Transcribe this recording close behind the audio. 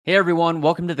Hey everyone,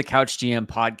 welcome to the Couch GM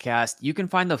podcast. You can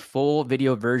find the full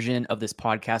video version of this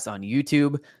podcast on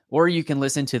YouTube, or you can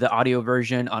listen to the audio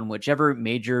version on whichever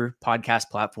major podcast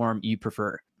platform you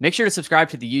prefer. Make sure to subscribe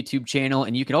to the YouTube channel,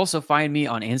 and you can also find me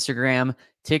on Instagram,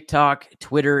 TikTok,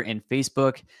 Twitter, and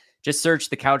Facebook. Just search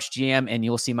the Couch GM and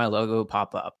you'll see my logo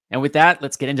pop up. And with that,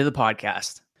 let's get into the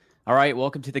podcast. All right,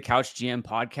 welcome to the Couch GM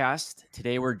podcast.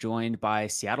 Today we're joined by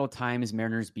Seattle Times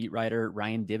Mariners beat writer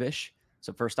Ryan Divish.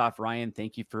 So first off, Ryan,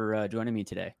 thank you for joining me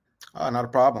today. Not a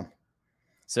problem.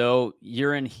 So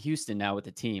you're in Houston now with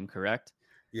the team, correct?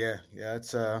 Yeah.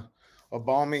 It's a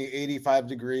balmy 85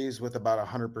 degrees with about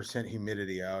 100%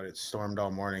 humidity out. It stormed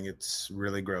all morning. It's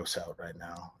really gross out right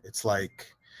now. It's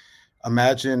like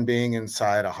imagine being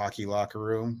inside a hockey locker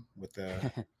room with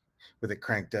with a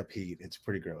cranked up heat. It's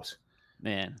pretty gross.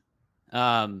 Man.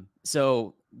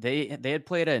 So they had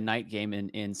played a night game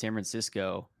in San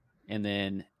Francisco, and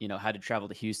then had to travel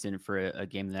to Houston for a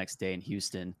game the next day in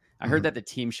Houston. I heard that the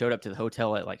team showed up to the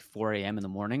hotel at like 4 a.m. in the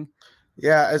morning.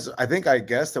 Yeah, I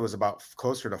guessed it was about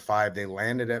closer to 5. They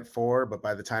landed at 4, but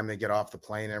by the time they get off the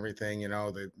plane and everything,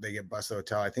 they get bused to the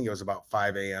hotel. I think it was about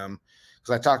 5 a.m.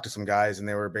 because I talked to some guys and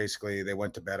they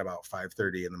went to bed about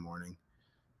 5:30 in the morning.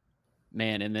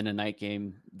 Man, and then a night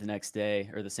game the next day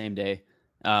or the same day.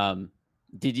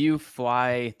 Did you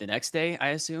fly the next day, I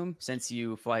assume, since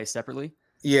you fly separately?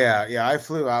 Yeah. I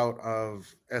flew out of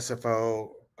SFO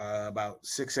about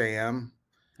 6 a.m.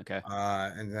 Okay.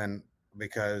 And then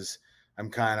because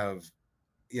I'm kind of,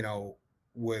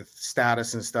 with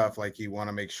status and stuff, like you want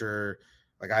to make sure,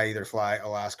 like I either fly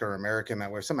Alaska or American.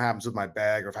 That way, if something happens with my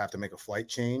bag or if I have to make a flight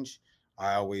change,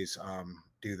 I always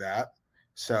do that.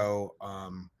 So,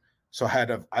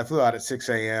 I flew out at 6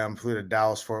 a.m., flew to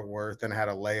Dallas, Fort Worth, then had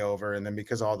a layover. And then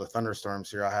because of all the thunderstorms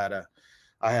here,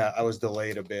 I was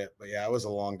delayed a bit, but yeah, it was a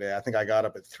long day. I think I got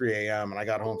up at 3 a.m. and I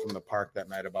got home from the park that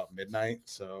night about midnight.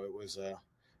 So it was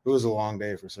a long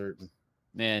day for certain.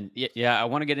 Man, yeah, I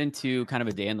want to get into kind of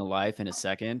a day in the life in a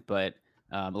second, but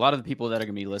a lot of the people that are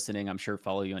going to be listening, I'm sure,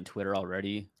 follow you on Twitter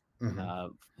already,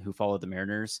 Mm-hmm. who follow the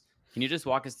Mariners. Can you just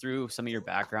walk us through some of your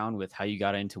background with how you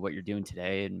got into what you're doing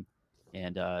today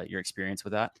and your experience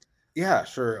with that? Yeah,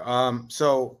 sure.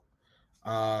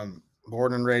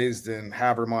 Born and raised in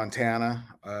Havre, Montana,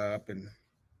 up in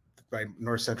by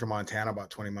north central Montana, about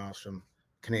 20 miles from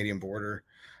Canadian border.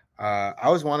 I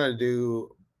always wanted to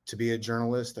be a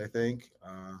journalist, I think,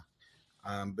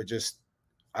 but just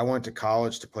I went to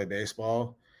college to play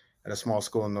baseball at a small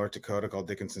school in North Dakota called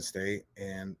Dickinson State,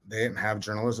 and they didn't have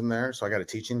journalism there, so I got a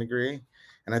teaching degree.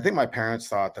 And I think my parents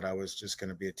thought that I was just going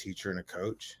to be a teacher and a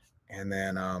coach. And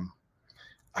then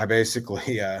I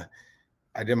basically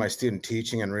I did my student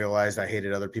teaching and realized I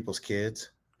hated other people's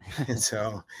kids. And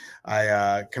so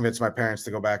I convinced my parents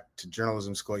to go back to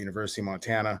journalism school at University of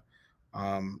Montana.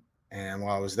 And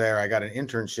while I was there, I got an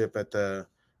internship at the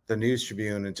News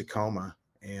Tribune in Tacoma.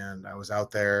 And I was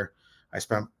out there. I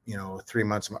spent, 3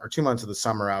 months or 2 months of the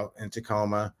summer out in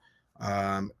Tacoma.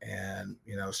 And,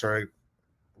 started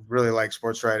really like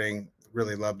sports writing,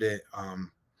 really loved it.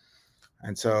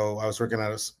 And so I was working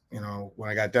at when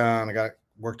I got done,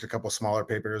 worked a couple smaller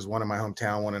papers, one in my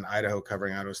hometown, one in Idaho,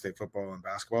 covering Idaho State football and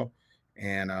basketball.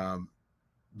 And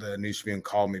the News Tribune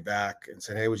called me back and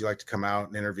said, "Hey, would you like to come out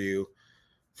and interview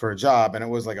for a job?" And it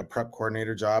was like a prep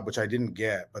coordinator job, which I didn't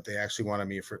get, but they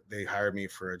actually they hired me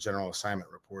for a general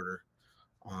assignment reporter.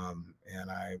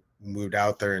 And I moved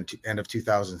out there in end of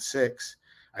 2006.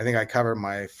 I think I covered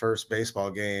my first baseball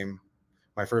game,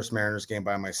 my first Mariners game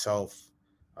by myself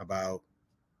about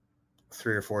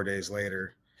 3 or 4 days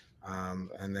later.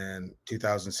 And then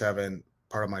 2007,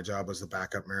 part of my job was the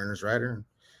backup Mariners writer,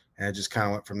 and it just kind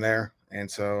of went from there. And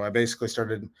so I basically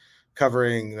started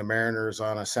covering the Mariners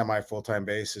on a semi full-time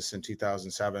basis in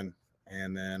 2007.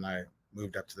 And then I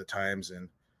moved up to the Times in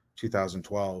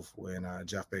 2012 when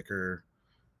Jeff Baker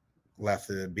left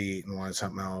the beat and wanted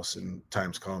something else, and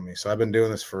Times called me. So I've been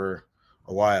doing this for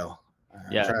a while.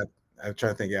 Yeah. I'm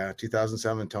trying to think. Yeah,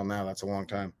 2007 until now. That's a long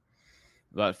time.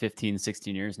 About 15,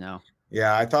 16 years now.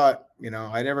 Yeah, I thought,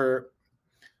 I never,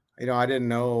 I didn't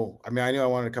know. I mean, I knew I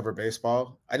wanted to cover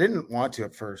baseball. I didn't want to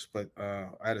at first, but I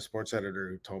had a sports editor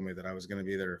who told me that I was going to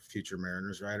be their future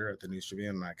Mariners writer at the News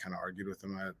Tribune, and I kind of argued with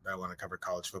them. I want to cover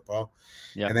college football.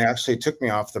 Yeah. And they actually took me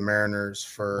off the Mariners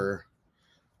for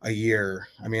a year.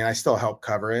 I mean, I still help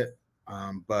cover it,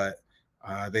 but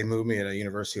they moved me to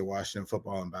University of Washington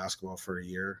football and basketball for a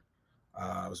year.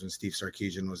 It was when Steve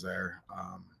Sarkisian was there.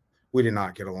 We did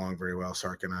not get along very well,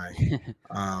 Sark and I.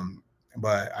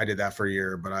 But I did that for a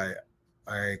year. But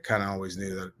I kind of always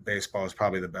knew that baseball was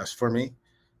probably the best for me.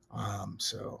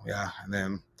 So yeah, and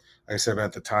then like I said, I've been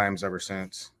at the Times ever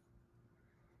since.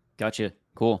 Gotcha.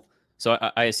 Cool. So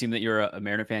I assume that you're a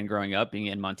Mariner fan growing up, being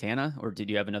in Montana, or did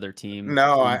you have another No, team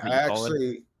that you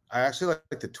followed? I actually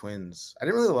like the Twins. I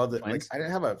didn't really love it. Like Twins. I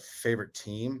didn't have a favorite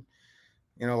team.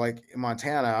 Like in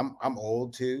Montana, I'm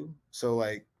old too. So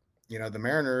like, the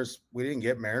Mariners, we didn't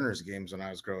get Mariners games when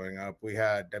I was growing up. We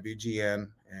had WGN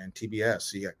and TBS.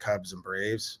 So you got Cubs and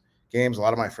Braves games. A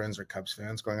lot of my friends are Cubs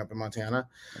fans growing up in Montana.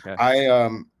 Okay.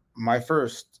 My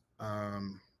first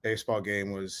baseball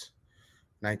game was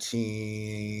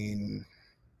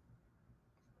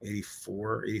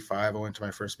 1984, 85. I went to my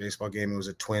first baseball game. It was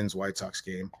a Twins White Sox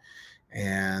game.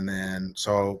 And then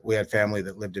so we had family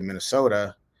that lived in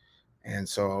Minnesota. And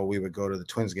so we would go to the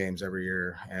Twins games every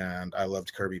year. And I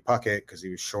loved Kirby Puckett because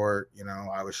he was short.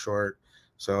 I was short.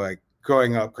 So like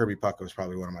growing up, Kirby Puckett was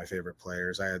probably one of my favorite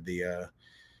players. I had the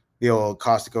old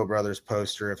Costico brothers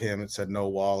poster of him that said "No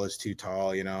wall is too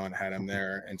tall," and had him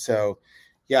there. And so,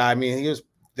 yeah, I mean,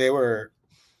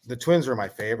 the Twins were my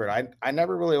favorite. I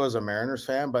never really was a Mariners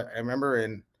fan, but I remember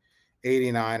in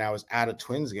 '89 I was at a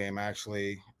Twins game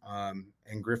actually,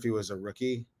 and Griffey was a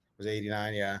rookie. It was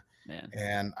 '89, yeah, Man.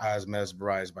 and I was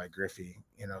mesmerized by Griffey.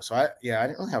 So I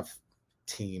didn't really have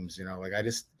teams. Like I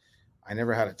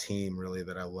never had a team really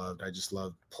that I loved. I just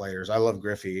loved players. I love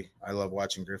Griffey. I love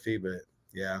watching Griffey, but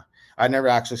yeah, I never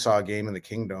actually saw a game in the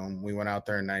Kingdom. We went out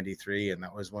there in '93, and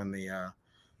that was when the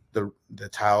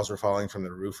tiles were falling from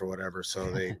the roof or whatever,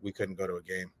 so we couldn't go to a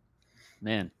game.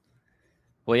 Man.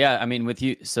 Well, yeah, I mean, with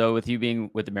you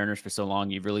being with the Mariners for so long,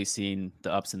 you've really seen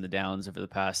the ups and the downs over the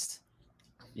past,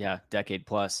 decade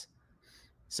plus.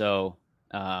 So,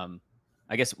 I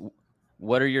guess,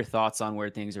 what are your thoughts on where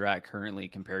things are at currently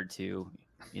compared to,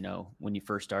 when you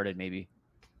first started, maybe?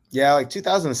 Yeah, like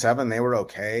 2007, they were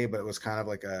okay, but it was kind of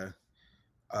like a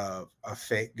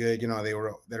fake good. They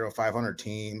were a 500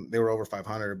 team. They were over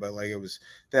 500, but like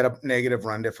they had a negative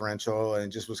run differential, and it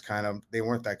just was kind of they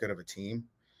weren't that good of a team.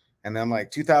 And then like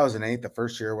 2008, the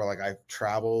first year where like I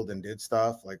traveled and did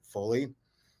stuff like fully,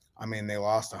 I mean, they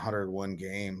lost 101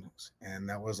 games, and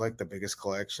that was like the biggest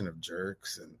collection of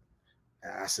jerks and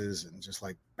asses and just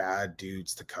like bad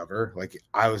dudes to cover. Like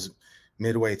I was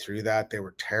midway through that, they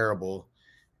were terrible,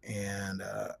 and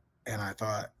I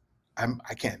thought,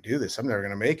 I can't do this. I'm never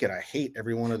gonna make it. I hate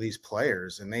every one of these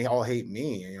players, and they all hate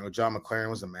me. John McLaren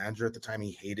was the manager at the time.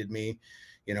 He hated me.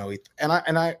 I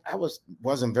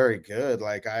wasn't very good.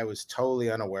 Like I was totally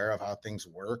unaware of how things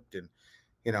worked, and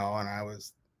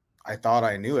I thought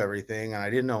I knew everything, and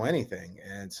I didn't know anything.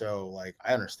 And so like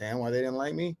I understand why they didn't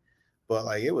like me, but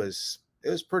like it was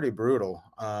pretty brutal.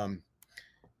 But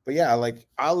yeah, like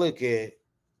I look at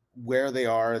where they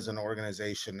are as an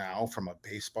organization now from a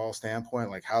baseball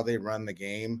standpoint, like how they run the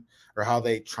game or how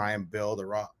they try and build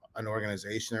an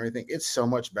organization, and everything. It's so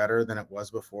much better than it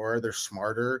was before. They're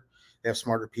smarter. They have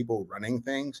smarter people running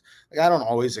things. Like I don't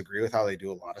always agree with how they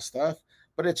do a lot of stuff,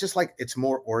 but it's just like it's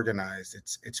more organized.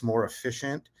 It's more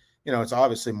efficient. It's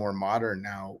obviously more modern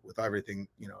now with everything,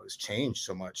 has changed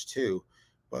so much too.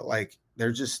 But like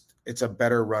it's a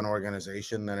better run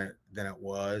organization than it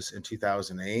was in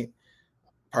 2008,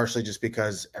 partially just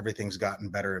because everything's gotten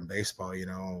better in baseball,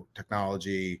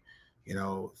 technology,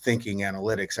 thinking,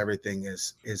 analytics, everything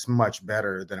is much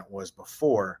better than it was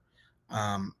before.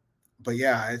 But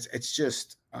yeah, it's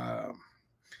just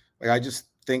like I just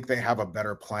think they have a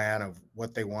better plan of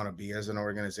what they want to be as an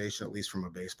organization, at least from a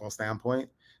baseball standpoint,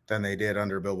 than they did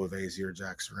under Bill Bavasi or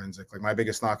Jack Sorenzik. Like my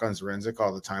biggest knock on Sorenzik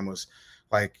all the time was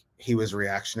like he was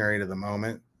reactionary to the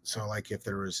moment. So like if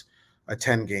there was a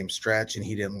 10 game stretch and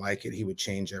he didn't like it, he would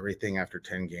change everything after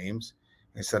 10 games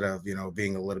instead of,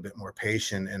 being a little bit more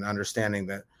patient and understanding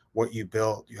that what you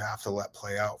built, you have to let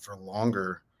play out for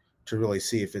longer to really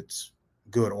see if it's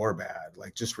good or bad.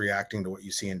 Like just reacting to what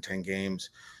you see in 10 games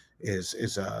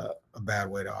is a bad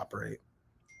way to operate.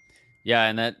 Yeah,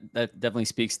 and that definitely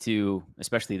speaks to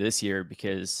especially this year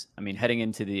because I mean, heading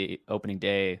into the opening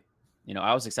day,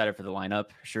 I was excited for the lineup.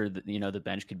 Sure, that the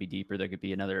bench could be deeper. There could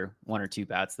be another one or two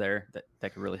bats there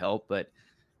that could really help. But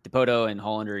Dipoto and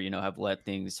Hollander, have let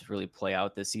things really play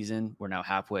out this season. We're now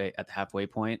halfway at the halfway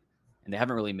point, and they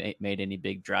haven't really made any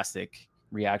big drastic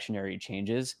reactionary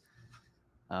changes.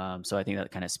 So I think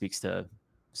that kind of speaks to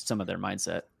some of their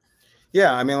mindset.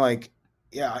 Yeah, I mean, like,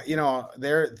 yeah,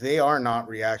 they are not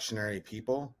reactionary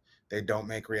people. They don't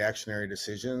make reactionary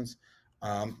decisions.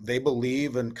 They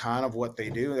believe in kind of what they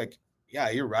do. Like, yeah,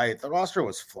 you're right. The roster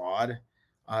was flawed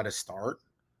to start.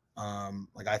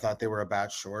 Like, I thought they were a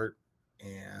bat short,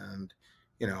 and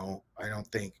I don't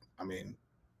think. I mean,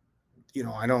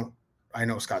 I don't. I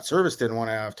know Scott Service didn't want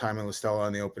to have Tommy La Stella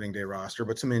on the opening day roster,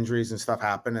 but some injuries and stuff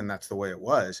happened, and that's the way it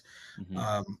was. Mm-hmm.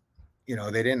 Um,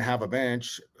 they didn't have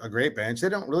a great bench. They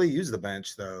don't really use the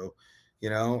bench though, you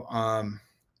know.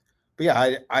 But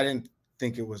yeah, I didn't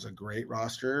think it was a great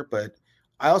roster, but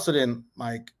I also didn't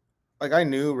like I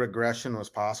knew regression was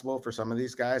possible for some of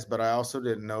these guys, but I also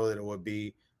didn't know that it would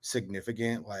be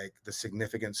significant, like the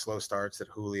significant slow starts that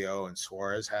Julio and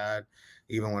Suarez had,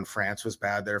 even when France was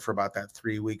bad there for about that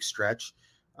 3 week stretch.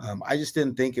 I just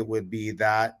didn't think it would be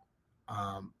that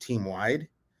team wide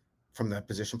from the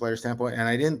position player standpoint. And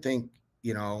I didn't think,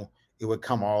 it would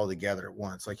come all together at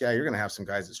once. Like, yeah, you're going to have some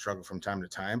guys that struggle from time to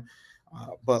time.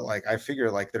 But like, I figure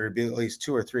like there'd be at least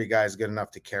 2 or 3 guys good enough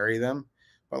to carry them.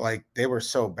 But like, they were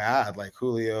so bad, like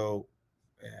Julio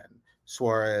and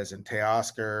Suarez and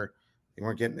Teoscar, you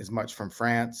weren't getting as much from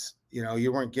France.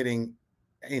 You weren't getting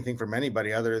anything from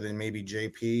anybody other than maybe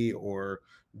JP or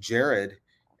Jared.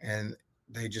 And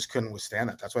they just couldn't withstand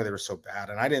it. That's why they were so bad.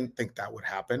 And I didn't think that would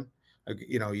happen.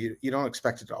 You don't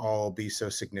expect it to all be so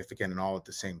significant and all at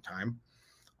the same time.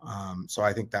 So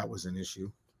I think that was an issue.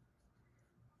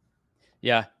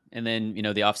 Yeah. And then, the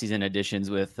offseason additions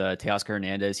with Teoscar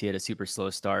Hernandez, he had a super slow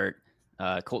start.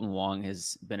 Colton Wong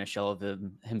has been a shell of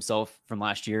himself from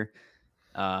last year.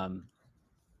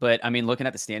 But I mean, looking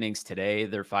at the standings today,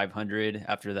 they're 500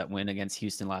 after that win against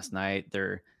Houston last night.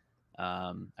 They're,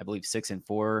 I believe,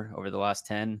 6-4 over the last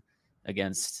 10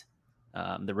 against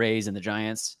the Rays and the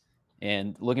Giants.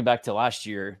 And looking back to last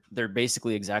year, they're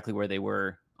basically exactly where they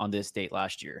were on this date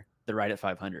last year. They're right at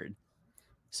 500.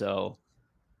 So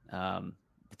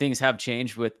things have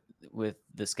changed with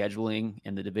the scheduling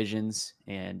and the divisions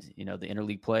and the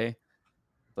interleague play.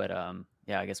 But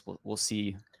yeah, I guess we'll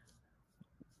see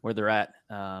where they're at.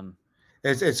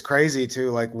 It's crazy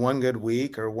too. Like one good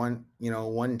week or one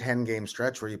 10-game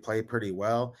stretch where you play pretty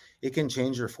well, it can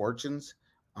change your fortunes.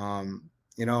 And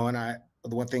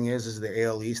the one thing is the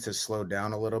AL East has slowed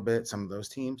down a little bit. Some of those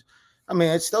teams. I mean,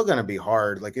 it's still going to be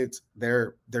hard. Like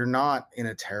they're not in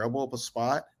a terrible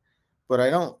spot, but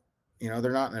I don't.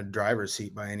 They're not in a driver's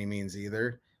seat by any means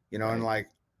either. Right. And like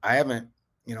I haven't.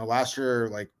 Last year,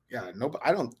 like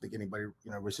I don't think anybody,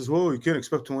 says, well, you can't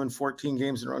expect to win 14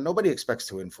 games in a row. Nobody expects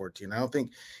to win 14. I don't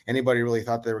think anybody really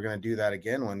thought they were going to do that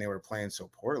again when they were playing so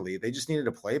poorly. They just needed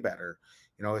to play better.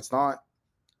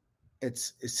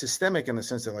 It's systemic in the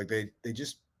sense that like they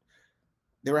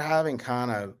were having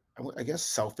kind of, I guess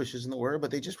selfish isn't the word,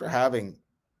 but they just were having,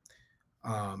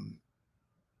 I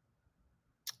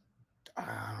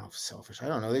don't know if selfish, I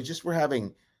don't know. They just were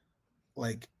having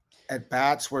like at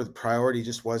bats where the priority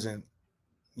just wasn't,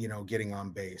 getting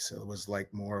on base. It was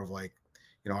like more of like,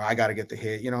 I got to get the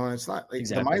hit, and it's not like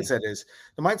Exactly.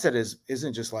 the mindset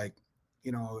isn't just like,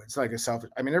 it's like a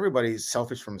selfish. I mean, everybody's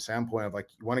selfish from the standpoint of like,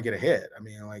 you want to get a hit. I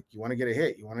mean, like you want to get a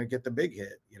hit, you want to get the big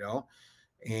hit,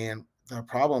 and the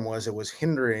problem was it was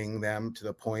hindering them to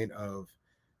the point of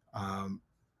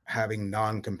having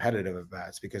non-competitive at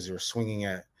bats because they were swinging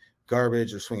at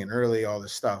garbage or swinging early, all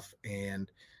this stuff.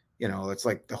 And it's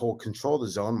like the whole control the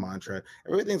zone mantra.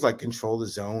 Everything's like control the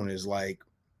zone is like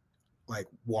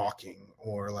walking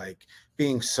or like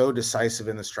being so decisive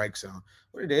in the strike zone.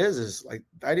 What it is like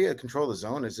the idea of control the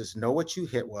zone is just know what you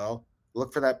hit well,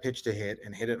 look for that pitch to hit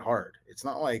and hit it hard. It's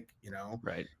not like,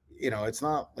 Right. It's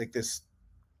not like this,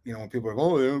 when people are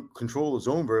going, oh, they don't control the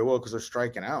zone very well because they're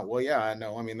striking out. Well, yeah, I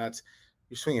know. I mean, that's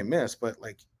you swing and miss, but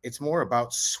like it's more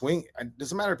about swing. It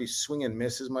doesn't matter if you swing and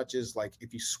miss as much as like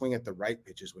if you swing at the right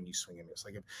pitches when you swing and miss.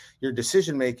 Like if your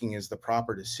decision making is the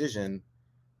proper decision,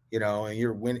 and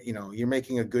you're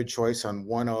making a good choice on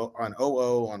 1-0, on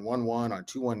 0-0, on 1-1, on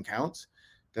 2-1 counts,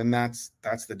 then that's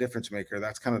the difference maker.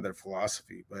 That's kind of their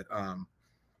philosophy. But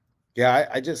yeah,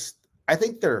 I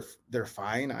think they're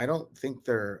fine. I don't think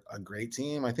they're a great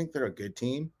team. I think they're a good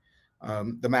team.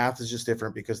 The math is just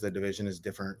different because the division is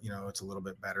different. It's a little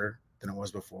bit better than it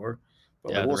was before.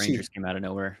 But Yeah, like, the we'll Rangers see. came out of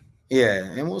nowhere. Yeah,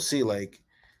 and we'll see. Like,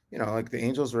 like the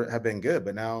Angels have been good,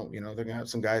 but now they're gonna have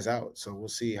some guys out, so we'll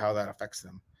see how that affects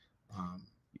them.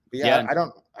 But Yeah. yeah, I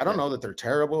don't Yeah. know that they're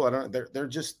terrible. I don't. They're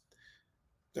just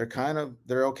they're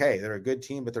okay. They're a good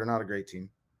team, but they're not a great team.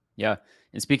 Yeah.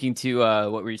 And speaking to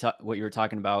what you were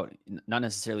talking about, not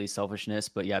necessarily selfishness,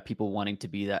 but yeah, people wanting to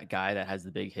be that guy that has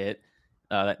the big hit.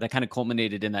 That kind of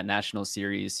culminated in that national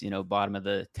series, bottom of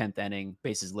the 10th inning,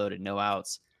 bases loaded, no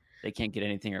outs. They can't get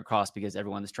anything across because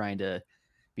everyone's trying to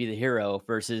be the hero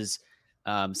versus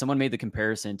someone made the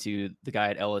comparison to the guy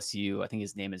at LSU. I think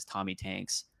his name is Tommy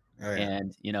Tanks. Oh yeah,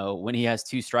 And, when he has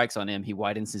 2 strikes on him, he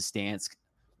widens his stance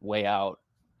way out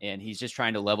and he's just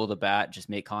trying to level the bat, just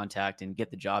make contact and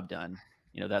get the job done.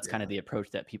 That's kind yeah, of the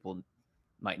approach that people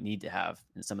might need to have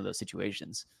in some of those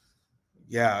situations.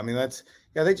 yeah. I mean,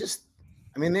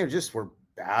 they just were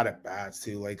bad at bats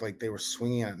too. Like they were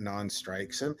swinging at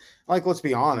non-strikes, and like let's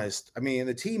be honest. I mean,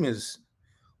 the team is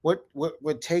what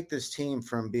would take this team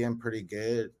from being pretty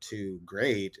good to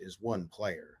great is one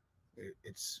player.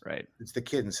 It's Right. it's the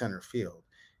kid in center field.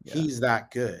 Yeah. He's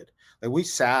that good. Like we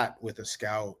sat with a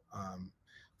scout,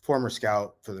 former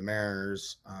scout for the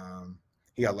Mariners.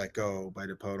 He got let go by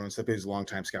Dipoto and stuff. He was a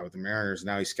longtime scout with the Mariners.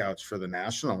 Now he scouts for the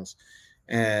Nationals,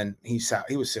 and he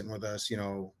was sitting with us,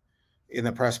 in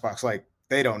the press box. Like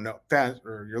they don't know, fans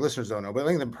or your listeners don't know, but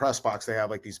like in the press box they have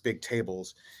like these big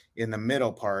tables in the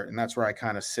middle part, and that's where I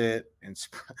kind of sit and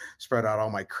spread out all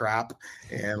my crap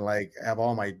and like have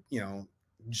all my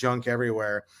junk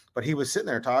everywhere. But he was sitting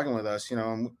there talking with us,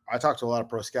 and I talked to a lot of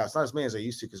pro scouts, not as many as I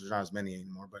used to because there's not as many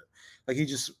anymore, but like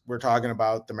we're talking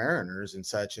about the Mariners and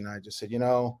such, and I just said,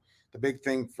 the big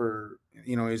thing for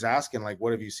he's asking like,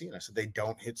 what have you seen? I said they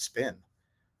don't hit spin.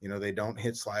 They don't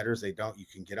hit sliders. You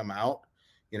can get them out,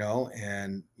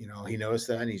 and, he noticed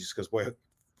that and he just goes, boy,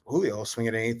 Julio swing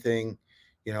at anything,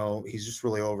 he's just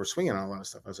really over swinging on a lot of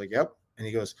stuff. I was like, yep. And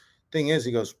he goes,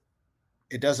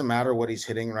 it doesn't matter what he's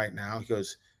hitting right now. He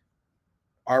goes,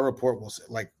 our report will say,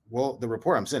 like, well, the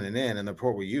report I'm sending in and the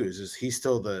report we use is he's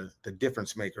still the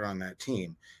difference maker on that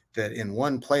team, that in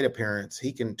one plate appearance,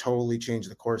 he can totally change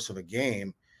the course of a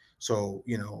game. So,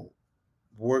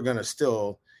 we're going to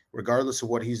still, regardless of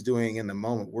what he's doing in the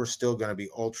moment, we're still going to be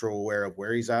ultra aware of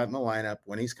where he's at in the lineup,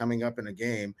 when he's coming up in a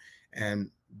game, and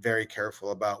very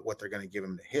careful about what they're going to give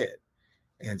him to hit.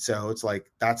 And so it's like,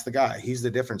 that's the guy. He's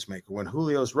the difference maker. When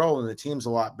Julio's rolling, the team's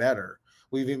a lot better.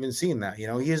 We've even seen that. He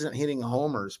isn't hitting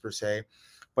homers per se,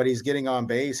 but he's getting on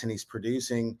base and he's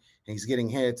producing and he's getting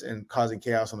hits and causing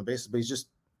chaos on the bases. But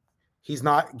he's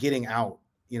not getting out,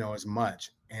 as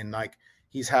much. And like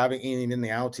he's having, even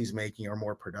the outs he's making are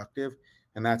more productive.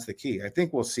 And that's the key. I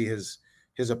think we'll see his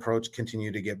approach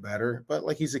continue to get better. But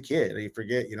like he's a kid. You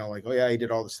forget, like, oh yeah, he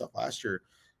did all this stuff last year.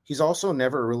 He's also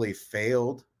never really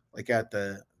failed like at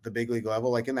the big league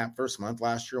level. Like in that first month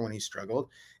last year when he struggled,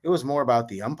 it was more about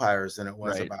the umpires than it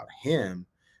was Right. about him.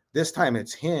 This time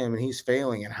it's him and he's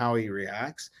failing and how he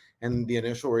reacts. And the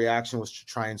initial reaction was to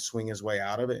try and swing his way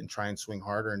out of it and try and swing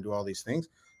harder and do all these things.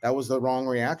 That was the wrong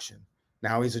reaction.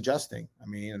 Now he's adjusting. I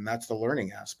mean, and that's the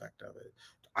learning aspect of it.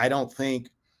 I don't think,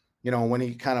 when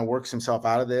he kind of works himself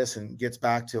out of this and gets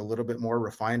back to a little bit more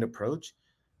refined approach,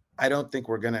 I don't think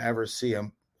we're going to ever see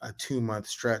a 2-month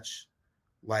stretch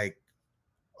like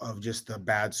of just the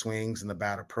bad swings and the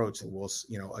bad approach that we'll,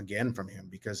 again from him,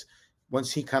 because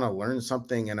once he kind of learns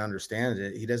something and understands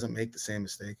it, he doesn't make the same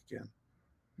mistake again.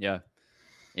 Yeah.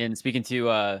 And speaking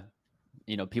to,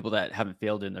 people that haven't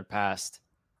failed in their past,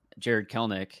 Jared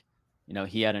Kelnick,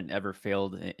 he hadn't ever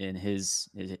failed in his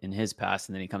past.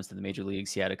 And then he comes to the major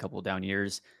leagues. He had a couple of down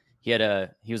years. He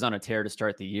was on a tear to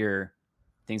start the year.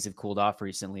 Things have cooled off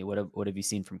recently. What have you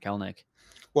seen from Kelnick?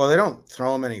 Well, they don't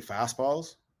throw him any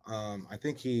fastballs. I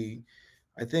think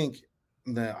I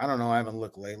don't know. I haven't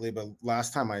looked lately, but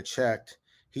last time I checked,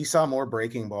 he saw more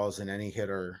breaking balls than any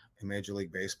hitter in Major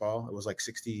League Baseball. It was like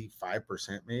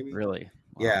 65% maybe. Really?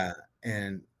 Wow. Yeah.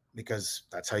 And because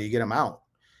that's how you get him out.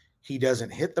 He doesn't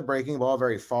hit the breaking ball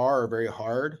very far or very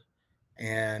hard.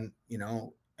 And,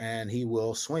 and he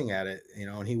will swing at it,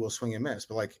 and he will swing and miss.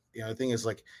 But like, the thing is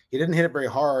like, he didn't hit it very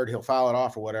hard. He'll foul it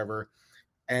off or whatever.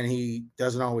 And he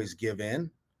doesn't always give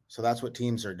in. So that's what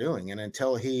teams are doing. And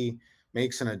until he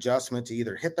makes an adjustment to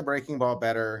either hit the breaking ball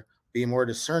better, be more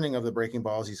discerning of the breaking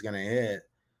balls he's going to hit,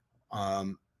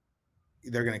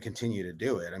 they're going to continue to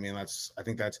do it. I mean,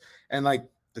 and like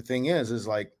the thing is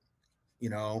like,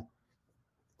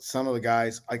 some of the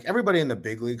guys, like everybody in the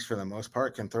big leagues for the most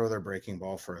part can throw their breaking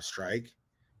ball for a strike.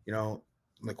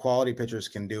 The quality pitchers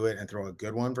can do it and throw a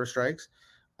good one for strikes.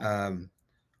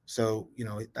 So,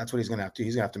 that's what he's going to have to do.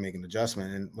 He's going to have to make an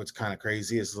adjustment. And what's kind of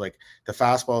crazy is like the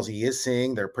fastballs he is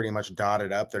seeing, they're pretty much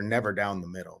dotted up. They're never down the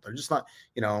middle. They're just not,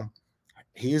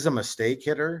 he's a mistake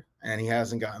hitter and he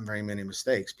hasn't gotten very many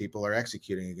mistakes. People are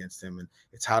executing against him. And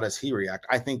it's how does he react?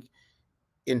 I think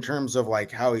in terms of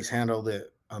like how he's handled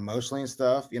it emotionally and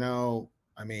stuff,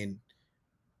 I mean,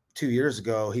 2 years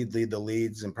ago, he'd lead the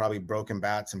leads and probably broken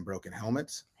bats and broken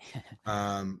helmets.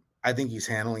 I think he's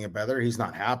handling it better. He's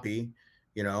not happy,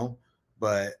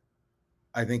 but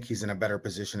I think he's in a better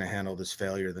position to handle this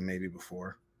failure than maybe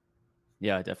before.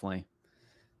 Yeah, definitely.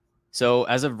 So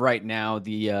as of right now,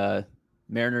 the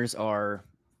Mariners are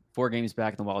 4 games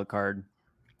back in the wild card,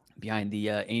 behind the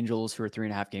Angels, who are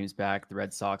 3.5 games back. The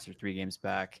Red Sox are 3 games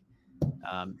back.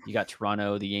 You got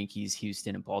Toronto, the Yankees,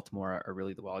 Houston, and Baltimore are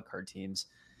really the wild card teams.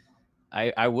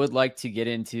 I would like to get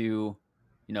into,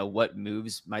 what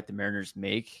moves might the Mariners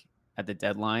make at the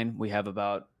deadline. We have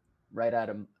about right at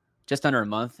just under a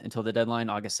month until the deadline,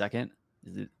 August 2nd,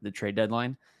 is the trade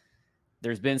deadline.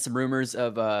 There's been some rumors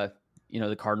of the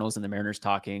Cardinals and the Mariners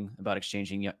talking about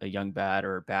exchanging a young bat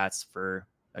or bats for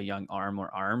a young arm or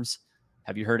arms.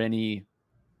 Have you heard any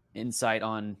insight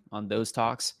on those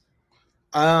talks?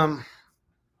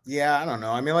 Yeah, I don't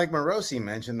know. I mean, like Morosi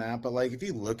mentioned that, but like if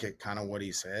you look at kind of what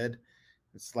he said,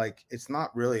 it's like it's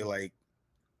not really like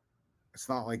it's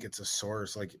not like it's a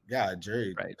source. Like, yeah,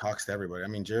 Jerry Right. talks to everybody. I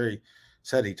mean, Jerry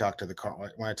said he talked to the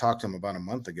when I talked to him about a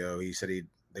month ago, he said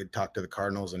they'd talked to the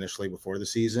Cardinals initially before the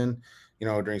season,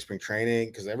 during spring training,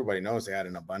 because everybody knows they had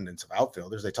an abundance of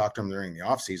outfielders. They talked to him during the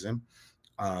offseason.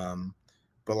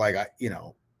 But like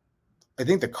I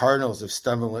think the Cardinals have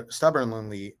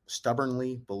stubbornly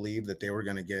believed that they were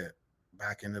going to get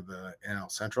back into the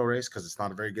NL Central race because it's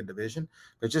not a very good division,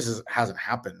 but it just hasn't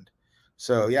happened.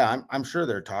 So yeah, I'm sure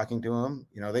they're talking to him.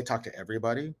 They talk to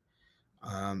everybody.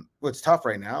 What's tough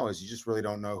right now is you just really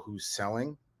don't know who's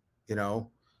selling.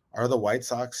 Are the White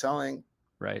Sox selling?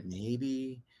 Right.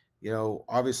 Maybe.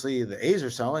 Obviously the A's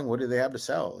are selling. What do they have to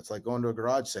sell? It's like going to a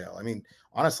garage sale. I mean,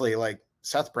 honestly, like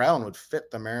Seth Brown would fit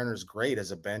the Mariners great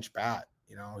as a bench bat.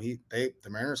 The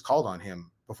Mariners called on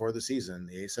him before the season.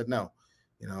 The A's said no.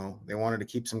 They wanted to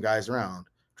keep some guys around,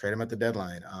 trade him at the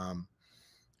deadline.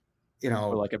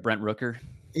 Or like a Brent Rooker.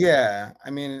 Yeah,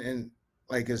 I mean, and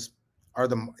like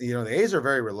the A's are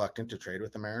very reluctant to trade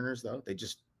with the Mariners though. They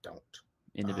just don't.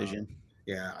 In division.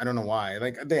 Yeah, I don't know why.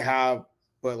 Like they have,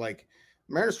 but like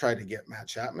Mariners tried to get Matt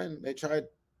Chapman. They tried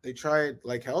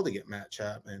like hell to get Matt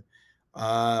Chapman.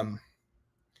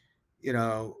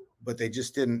 But they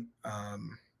just didn't.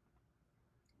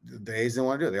 The A's didn't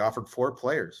want to do it. They offered 4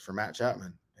 players for Matt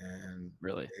Chapman, and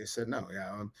Really? they said no.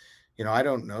 Yeah, I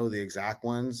don't know the exact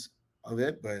ones of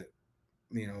it, but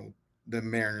the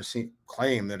Mariners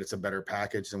claim that it's a better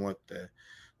package than what the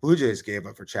Blue Jays gave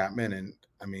up for Chapman, and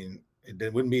I mean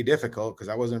it wouldn't be difficult because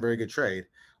that wasn't a very good trade.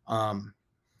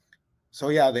 So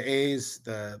yeah, the A's,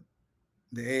 the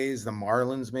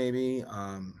Marlins, maybe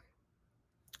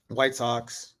White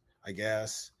Sox, I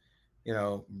guess.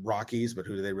 Rockies, but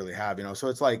who do they really have? So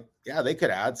it's like, yeah, they could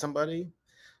add somebody.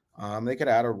 They could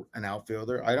add an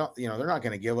outfielder. I don't, they're not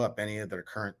going to give up any of their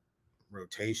current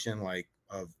rotation,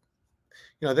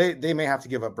 they may have to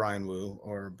give up Brian Wu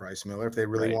or Bryce Miller if they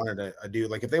really wanted a dude.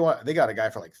 Like if they got a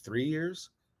guy for like 3 years,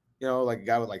 like a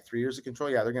guy with like 3 years of control.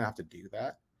 Yeah, they're going to have to do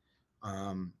that.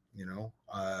 I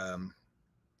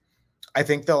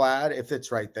think they'll add if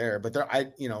it's right there, but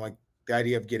like the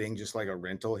idea of getting just like a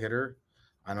rental hitter,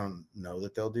 I don't know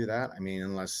that they'll do that. I mean,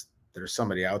 unless there's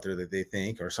somebody out there that they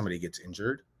think or somebody gets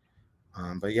injured.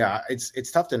 But yeah,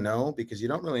 it's tough to know because you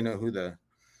don't really know who the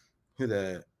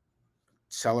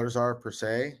sellers are per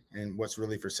se and what's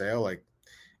really for sale.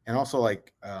 And also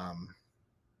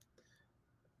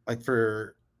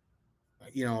for,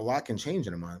 a lot can change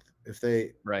in a month if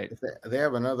they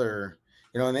have another,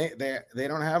 and they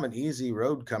don't have an easy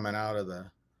road coming out of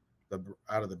the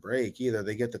break either.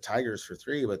 They get the Tigers for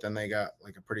 3, but then they got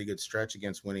like a pretty good stretch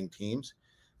against winning teams.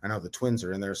 I know the Twins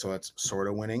are in there, so that's sort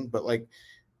of winning, but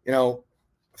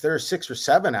if there are 6 or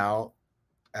 7 out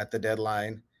at the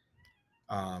deadline,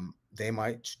 they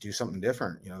might do something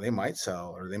different. They might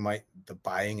sell, or they might the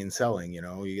buying and selling.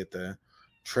 You get the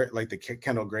like the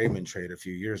Kendall Graveman trade a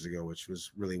few years ago, which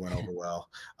really went over well.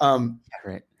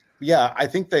 Right. Yeah, I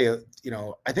think I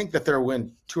think that they'll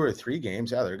win 2 or 3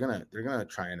 games. Yeah, they're gonna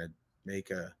try and make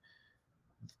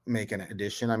an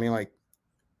addition. I mean,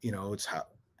 it's how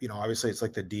obviously it's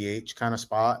like the DH kind of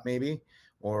spot maybe,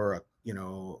 or a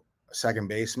second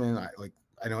baseman.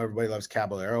 I know everybody loves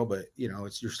Caballero, but you're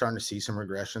starting to see some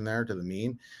regression there to the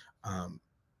mean.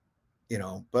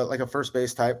 But like a first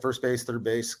base, third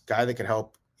base guy that could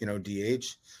help, DH,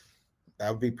 that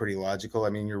would be pretty logical.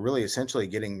 I mean, you're really essentially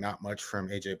getting not much from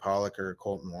AJ Pollock or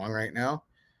Colton Wong right now.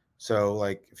 So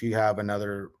like if you have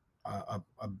another a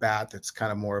bat that's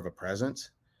kind of more of a presence,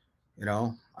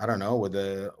 I don't know, would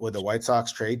the White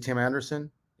Sox trade Tim Anderson?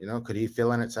 Could he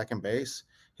fill in at second base?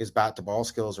 His bat to ball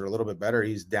skills are a little bit better.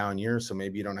 He's down years, so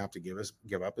maybe you don't have to give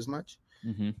up as much.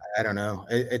 Mm-hmm. I don't know.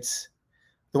 It's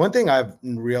the one thing I've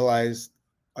realized,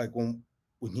 like when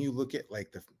you look at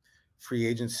like the free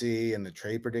agency and the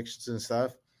trade predictions and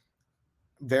stuff,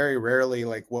 very rarely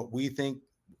like what we think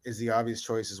is the obvious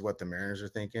choice is what the Mariners are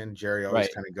thinking. Jerry always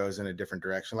kind of goes in a different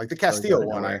direction. Like the Castillo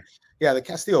one, the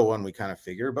Castillo one we kind of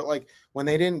figure, but like when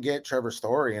they didn't get Trevor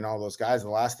Story and all those guys, the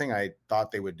last thing I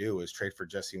thought they would do was trade for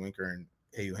Jesse Winker and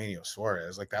Eugenio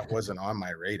Suarez. Like that wasn't on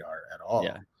my radar at all.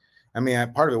 Yeah. I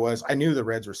mean, part of it was I knew the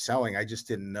Reds were selling. I just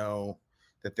didn't know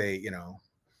that they,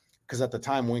 because at the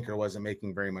time Winker wasn't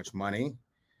making very much money.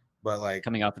 but like,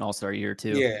 Coming off an all-star year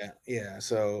too. yeah, yeah.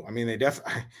 So I mean, they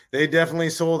definitely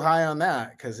sold high on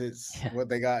that because it's Yeah. what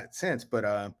they got since.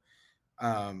 But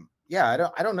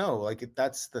yeah, I don't know. Like, if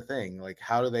that's the thing, like,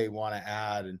 how do they want to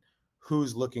add, and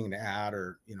who's looking to add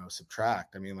or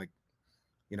subtract? I mean, like,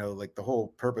 like the whole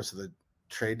purpose of the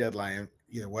trade deadline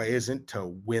either way isn't to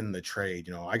win the trade.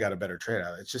 I got a better trade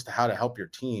out. It's just how to help your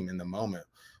team in the moment.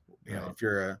 Right. If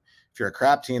you're a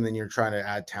crap team, then you're trying to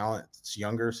add talent that's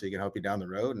younger so you can help you down the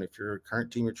road. And if you're a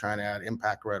current team, you're trying to add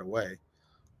impact right away.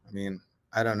 I mean,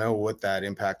 I don't know what that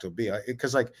impact will be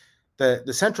because like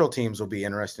the central teams will be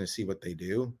interesting to see what they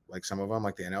do. Like some of them,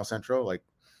 like the NL Central, like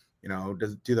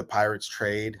do the Pirates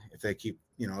trade if they keep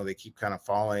kind of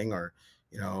falling, or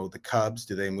the Cubs,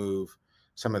 do they move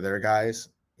some of their guys?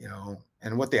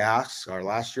 And what the asks are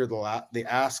last year, the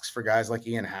asks for guys like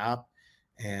Ian Happ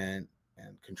and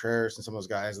Contreras and some of those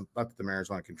guys. Not that the Mariners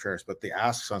want Contreras, but the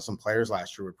asks on some players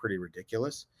last year were pretty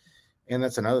ridiculous. And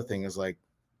that's another thing is like,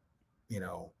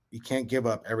 you can't give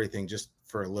up everything just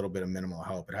for a little bit of minimal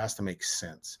help. It has to make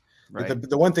sense. But Right.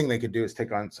 the one thing they could do is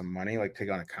take on some money, like take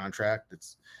on a contract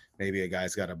that's maybe a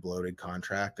guy's got a bloated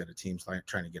contract that a team's like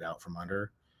trying to get out from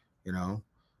under. I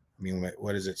mean,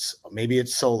 what is it? Maybe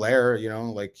it's Soler.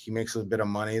 Like he makes a bit of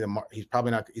money. He's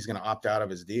probably not. He's going to opt out of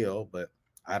his deal, but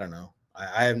I don't know.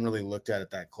 I haven't really looked at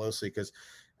it that closely because,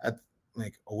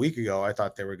 like a week ago, I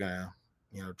thought they were going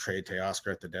to, trade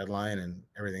Teoscar at the deadline and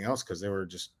everything else because they were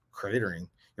just cratering.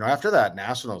 After that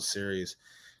Nationals series,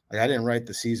 like I didn't write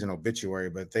the season obituary,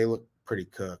 but they look pretty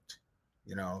cooked.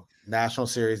 National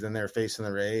series, then they're facing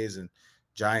the Rays and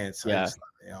Giants. I Yeah. just,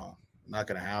 not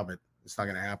going to have it. It's not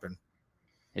going to happen.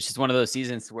 It's just one of those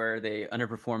seasons where they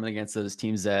underperform against those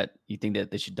teams that you think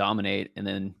that they should dominate. And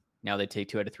then now they take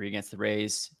 2 out of 3 against the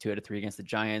Rays, 2 out of 3 against the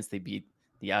Giants. They beat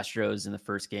the Astros in the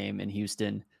first game in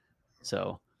Houston.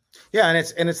 So yeah, and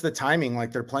it's the timing.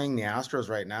 Like they're playing the Astros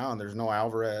right now, and there's no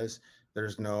Alvarez,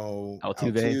 there's no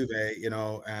Altuve.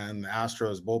 Altuve, and the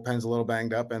Astros bullpen's a little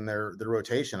banged up, and their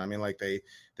rotation. I mean, like they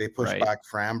push Right. back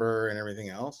Framber and everything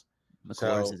else.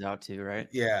 McCullers So is out too, right?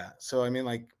 yeah, so I mean,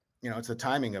 like it's the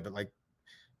timing of it. Like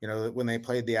when they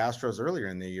played the Astros earlier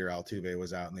in the year, Altuve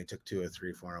was out, and they took 2 or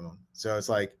 3 for him. So it's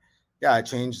like, yeah, it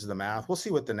changes the math. We'll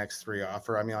see what the next 3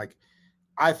 offer. I mean, like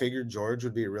I figured George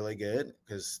would be really good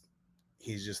because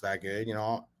he's just that good.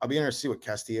 I'll be interested to see what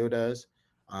Castillo does.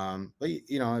 But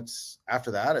it's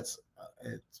after that, it's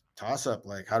toss up.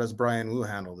 Like, how does Brian Wu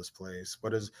handle this place?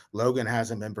 What does Logan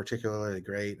hasn't been particularly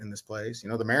great in this place?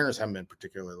 The Mariners haven't been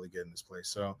particularly good in this place.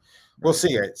 So we'll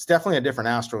see. It's definitely a different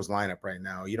Astros lineup right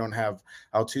now. You don't have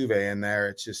Altuve in there.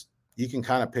 It's just you can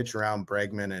kind of pitch around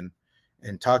Bregman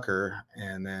and Tucker,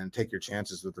 and then take your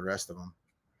chances with the rest of them.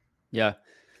 Yeah.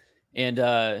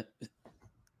 And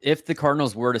if the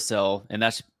Cardinals were to sell, and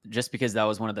that's just because that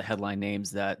was one of the headline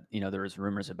names that, there was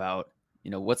rumors about,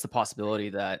 what's the possibility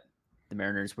that the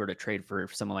Mariners were to trade for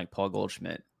someone like Paul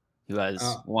Goldschmidt, who has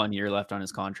 1 year left on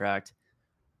his contract?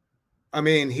 I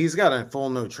mean, he's got a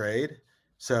full no trade.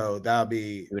 So that'll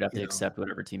be, He would have to accept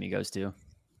whatever team he goes to.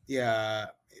 Yeah.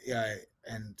 Yeah.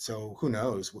 And so who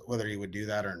knows whether he would do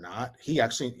that or not. He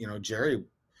actually, Jerry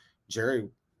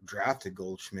drafted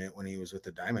Goldschmidt when he was with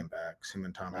the Diamondbacks, him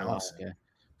and Tom Allison. Okay.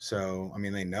 So, I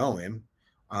mean, they know him.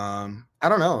 I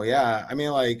don't know. Yeah. I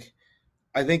mean, like,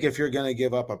 I think if you're going to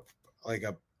give up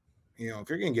if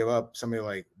you're going to give up somebody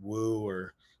like Wu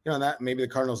or, that maybe the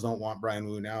Cardinals don't want Brian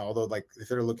Wu now, although like if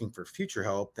they're looking for future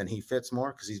help, then he fits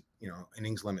more because he's,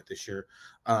 innings limit this year.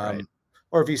 Right.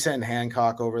 Or if you send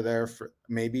Hancock over there for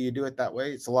maybe you do it that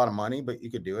way. It's a lot of money, but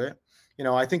you could do it.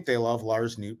 I think they love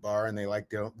Lars Nootbaar and they like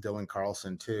Dylan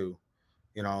Carlson too.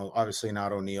 Obviously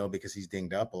not O'Neill because he's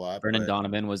dinged up a lot. Brendan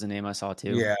Donovan was a name I saw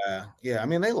too. Yeah. Yeah. I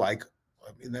mean,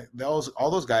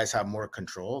 all those guys have more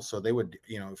control. So they would,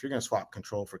 if you're going to swap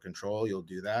control for control, you'll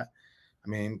do that. I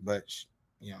mean, but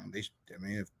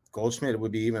if Goldschmidt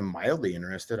would be even mildly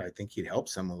interested, I think he'd help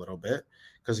some a little bit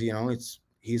because,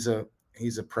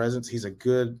 he's a presence. He's a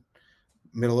good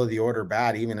middle of the order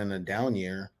bat, even in a down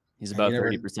year. He's about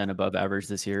 30% above average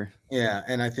this year. Yeah.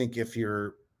 And I think if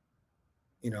you're,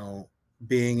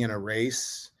 being in a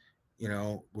race,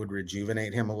 would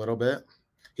rejuvenate him a little bit.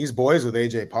 He's boys with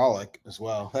AJ Pollock as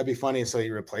well. That'd be funny. So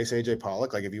you replace AJ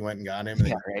Pollock, like if you went and got him,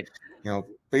 and right.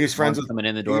 But he's friends with coming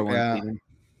in the door.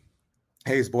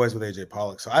 Hey, he's boys with AJ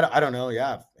Pollock. So I don't know.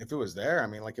 Yeah. If it was there, I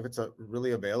mean, like if it's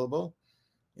really available,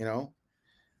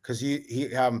 because you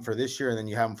have him for this year and then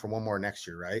you have him for one more next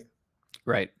year, right?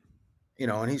 Right.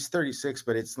 And he's 36,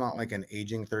 but it's not like an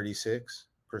aging 36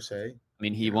 per se. I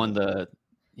mean, he won the,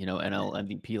 NL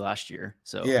MVP last year.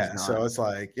 So yeah. So it's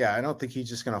like, yeah, I don't think he's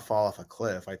just going to fall off a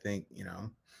cliff. I think,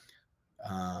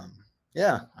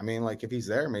 Yeah, I mean, like if he's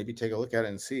there, maybe take a look at it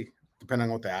and see, depending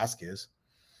on what the ask is.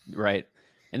 Right.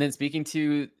 And then speaking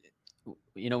to,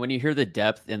 when you hear the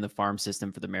depth in the farm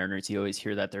system for the Mariners, you always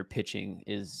hear that their pitching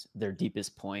is their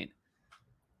deepest point.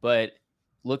 But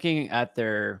looking at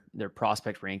their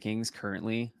prospect rankings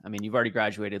currently, I mean, you've already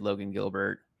graduated Logan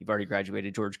Gilbert, you've already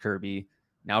graduated George Kirby,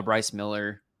 now Bryce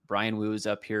Miller, Brian Wu is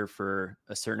up here for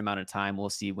a certain amount of time. We'll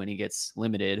see when he gets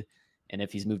limited and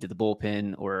if he's moved to the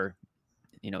bullpen or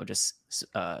just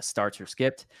starts or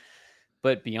skipped.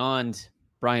 But beyond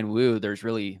Brian Wu, there's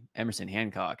really Emerson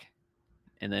Hancock,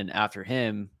 and then after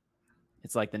him,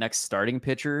 it's like the next starting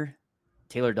pitcher,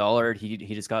 Taylor Dollard. He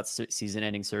just got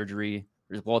season-ending surgery.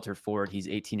 There's Walter Ford. He's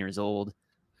 18 years old.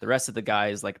 The rest of the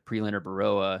guys like Preland or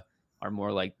Baroa are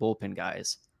more like bullpen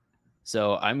guys.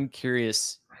 So I'm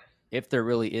curious if there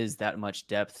really is that much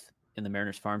depth in the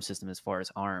Mariners farm system as far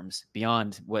as arms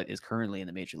beyond what is currently in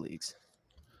the major leagues.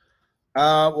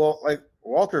 Well, like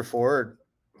Walter Ford,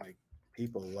 like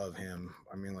people love him.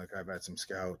 I mean, like I've had some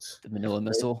scouts. The Manila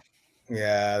Missile.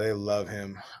 Yeah, they love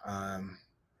him.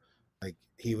 Like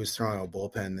he was throwing a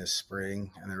bullpen this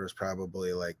spring, and there was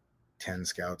probably like 10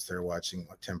 scouts there watching,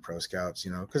 like 10 pro scouts,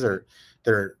 because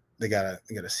they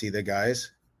gotta see the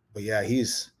guys. But yeah,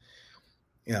 he's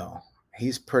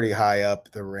pretty high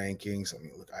up the rankings. I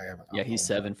mean, look, I haven't. Yeah, he's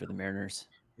 7 for the Mariners.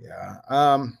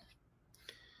 Yeah.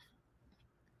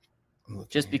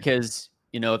 Just because,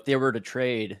 if they were to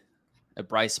trade a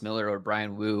Bryce Miller or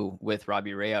Brian Wu with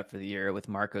Robbie Ray out for the year, with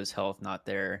Marco's health not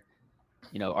there,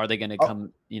 are they going to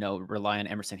come, rely on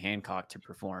Emerson Hancock to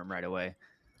perform right away?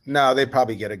 No, they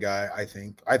probably get a guy. I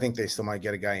think they still might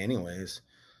get a guy anyways.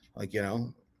 Like,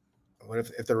 what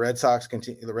if the Red Sox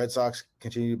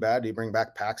continue bad? Do you bring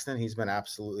back Paxton? He's been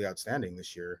absolutely outstanding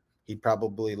this year. He'd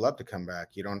probably love to come back.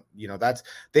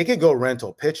 They could go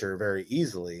rental pitcher very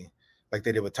easily, like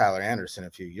they did with Tyler Anderson a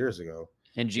few years ago.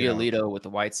 And Giolito with the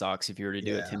White Sox, if you were to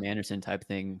do a Tim Anderson type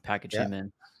thing, package him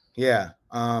in. Yeah.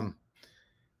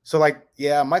 So like,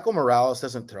 yeah, Michael Morales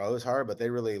doesn't throw as hard, but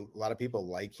a lot of people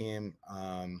like him.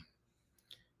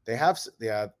 There's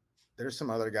some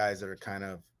other guys that are kind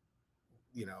of,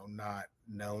 not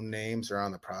known names or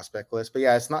on the prospect list, but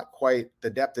yeah, it's not quite, the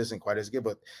depth isn't quite as good,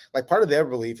 but like part of their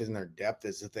belief in their depth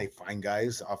is that they find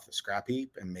guys off the scrap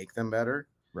heap and make them better.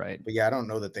 Right. But yeah, I don't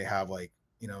know that they have like,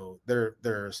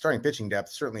 their starting pitching depth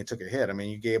certainly took a hit. I mean,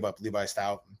 you gave up Levi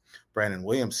Stout and Brandon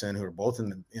Williamson, who are both in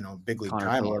the, big league Connor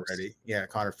time Phillips. already. Yeah.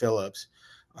 Connor Phillips,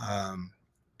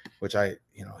 which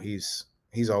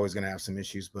he's always going to have some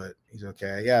issues, but he's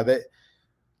okay. Yeah.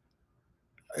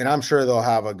 And I'm sure they'll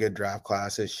have a good draft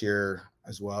class this year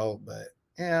as well. But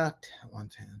yeah,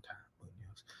 110.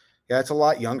 Yeah, it's a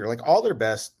lot younger. Like all their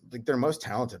best, like their most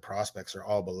talented prospects are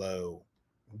all below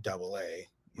AA.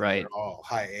 Right. They're all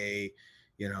high A,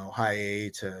 high A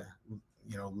to,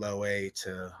 low A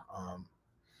to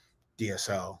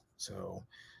DSL. So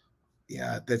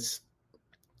yeah, they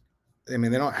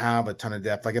don't have a ton of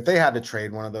depth. Like if they had to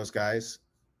trade one of those guys,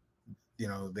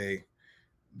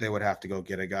 they would have to go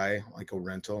get a guy like a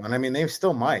rental. And I mean, they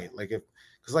still might,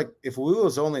 if Wu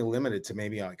was only limited to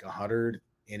maybe like 100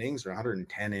 innings or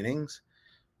 110 innings,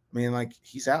 I mean, like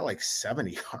he's at like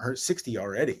 70 or 60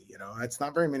 already, that's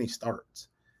not very many starts.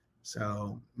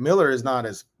 So Miller is not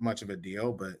as much of a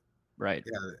deal, but right.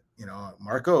 Yeah,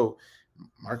 Marco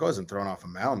hasn't thrown off a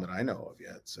mound that I know of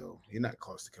yet. So he's not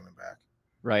close to coming back.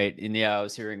 Right. And yeah, I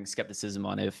was hearing skepticism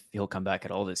on if he'll come back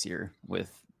at all this year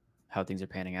with how things are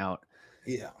panning out.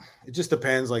 Yeah, it just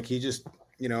depends. Like he just,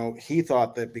 he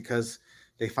thought that because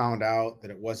they found out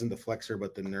that it wasn't the flexor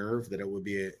but the nerve, that it would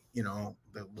be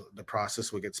the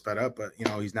process would get sped up. But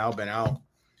he's now been out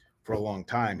for a long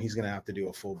time. He's going to have to do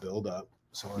a full build up,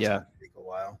 so it's going to take a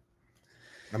while.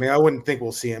 I mean, I wouldn't think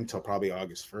we'll see him till probably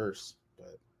August 1st.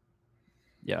 But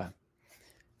yeah.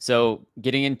 So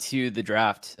getting into the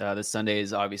draft, this Sunday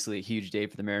is obviously a huge day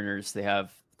for the Mariners. They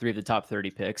have 3 of the top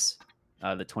 30 picks.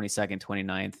 The 22nd,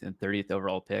 29th, and 30th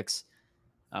overall picks.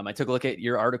 I took a look at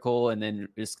your article and then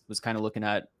just was kind of looking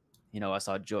at, I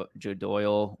saw Joe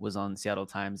Doyle was on Seattle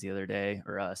Times the other day,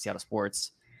 or Seattle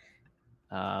Sports.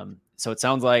 So it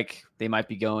sounds like they might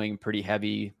be going pretty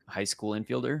heavy high school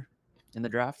infielder in the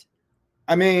draft.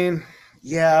 I mean,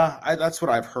 yeah, that's what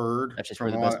I've heard. That's just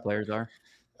where the best players are.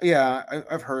 Yeah,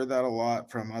 I've heard that a lot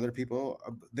from other people.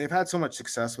 They've had so much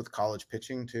success with college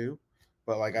pitching too.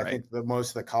 But like, I think most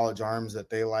of the college arms that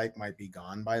they like might be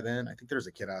gone by then. I think there's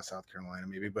a kid out of South Carolina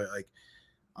maybe, but like,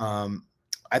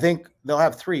 I think they'll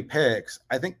have 3 picks.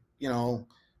 I think,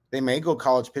 they may go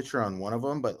college pitcher on one of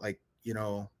them, but like,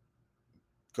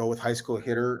 go with high school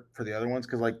hitter for the other ones.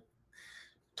 Cause like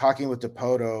talking with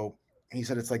DePoto, he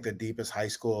said it's like the deepest high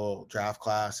school draft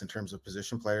class in terms of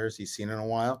position players he's seen in a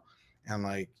while. And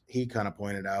like he kind of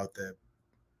pointed out that,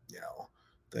 you know,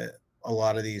 that a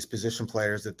lot of these position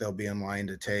players that they'll be in line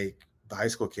to take, the high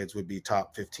school kids would be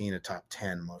top 15 to top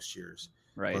 10 most years.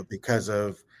 Right. But because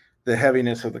of the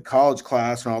heaviness of the college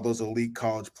class and all those elite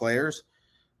college players,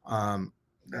 and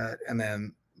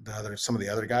then some of the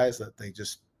other guys that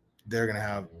they're going to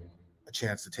have a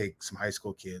chance to take some high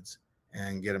school kids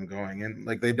and get them going. And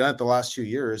like they've done it the last 2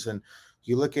 years. And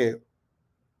you look at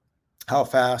how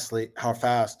fast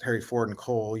Harry Ford and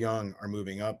Cole Young are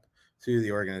moving up through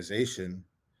the organization,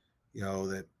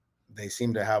 that they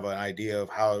seem to have an idea of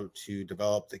how to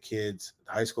develop the kids,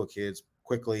 the high school kids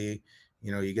quickly.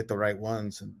 You get the right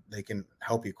ones and they can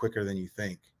help you quicker than you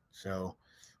think. So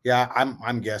yeah,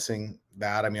 I'm guessing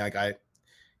that. I mean,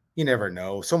 you never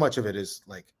know. So much of it is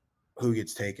like who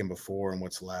gets taken before and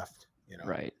what's left,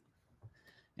 Right.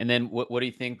 And then what do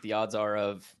you think the odds are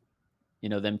of,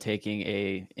 them taking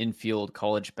a infield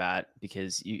college bat,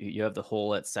 because you have the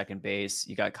hole at second base,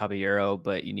 you got Caballero,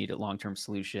 but you need a long-term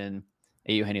solution.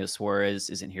 Eugenio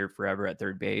Suarez isn't here forever at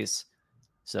third base.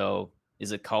 So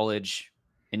is a college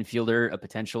infielder a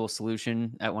potential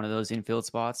solution at one of those infield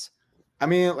spots? I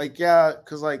mean, like, yeah,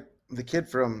 because like the kid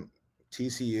from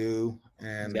TCU The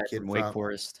and the guy from kid Wake from,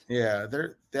 Forest. yeah,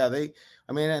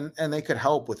 I mean, and they could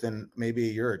help within maybe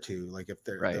a year or two. Like if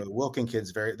Right. the Wilkin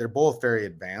kids they're both very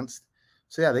advanced.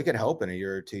 So yeah, they could help in a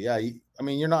year or two. Yeah. I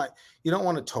mean, you don't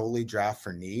want to totally draft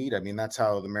for need. I mean, that's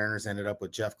how the Mariners ended up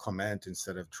with Jeff Clement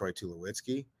instead of Troy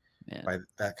Tulowitzki Man. by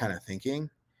that kind of thinking.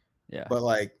 Yeah. But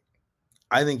like,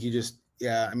 I think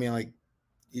I mean, like,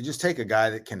 you just take a guy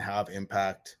that can have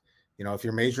impact. If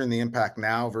you're measuring the impact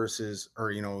now versus,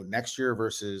 or, next year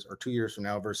versus, or 2 years from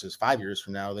now versus 5 years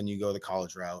from now, then you go the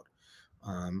college route.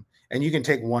 And you can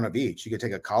take one of each. You can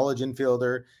take a college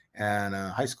infielder and a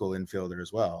high school infielder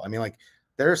as well. I mean, like,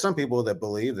 there are some people that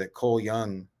believe that Cole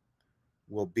Young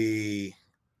will be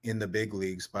in the big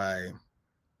leagues by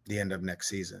the end of next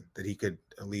season, that he could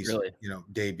at least, Really?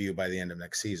 debut by the end of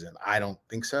next season. I don't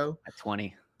think so. At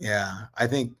 20. Yeah,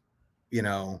 you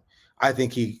know, I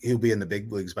think he'll be in the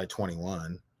big leagues by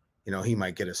 21. He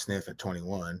might get a sniff at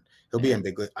 21. He'll be in Man.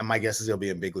 big league. My guess is he'll be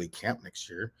in big league camp next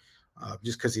year,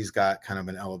 just because he's got kind of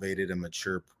an elevated and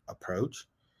mature approach.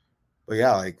 But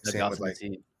yeah, like Doug same with Gossman like,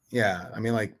 team. yeah, I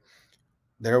mean, like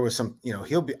there was some,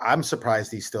 he'll be. I'm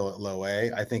surprised he's still at low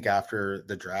A. I think after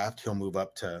the draft he'll move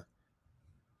up to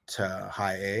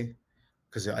high A,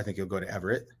 because I think he'll go to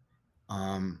Everett.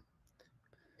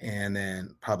 And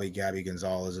then probably Gabby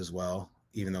Gonzalez as well,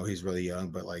 even though he's really young,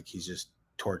 but like he's just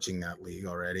torching that league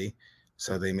already.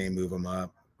 So they may move him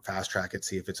up, fast track it,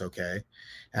 see if it's okay.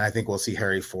 And I think we'll see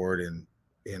Harry Ford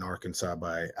in Arkansas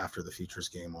by after the Futures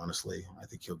game. Honestly, I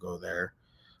think he'll go there.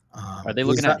 Are they He's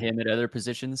looking not, at him at other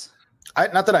positions?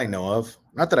 not that I know of.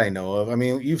 Not that I know of. I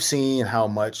mean, you've seen how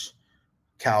much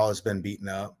Cal has been beaten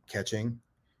up catching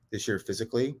this year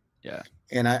physically, Yeah.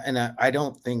 and I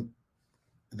don't think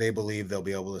they believe they'll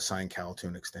be able to sign Cal to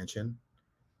an extension.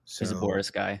 He's a So Boris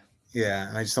guy. yeah,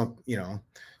 and I just don't,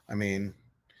 I mean,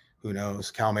 who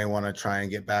knows? Cal may want to try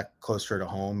and get back closer to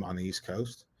home on the East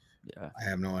Coast. Yeah. I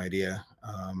have no idea.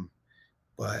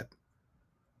 But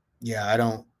yeah, I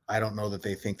don't know that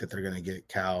they think that they're going to get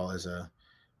Cal as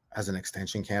an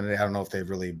extension candidate. I don't know if they've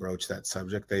really broached that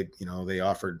subject. They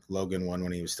offered Logan one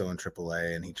when he was still in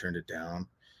AAA and he turned it down.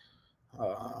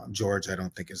 George, I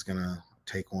don't think is going to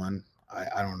take one.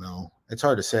 I don't know. It's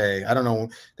hard to say. I don't know.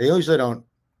 They usually don't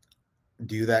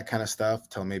do that kind of stuff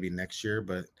till maybe next year,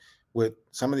 but with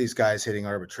some of these guys hitting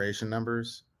arbitration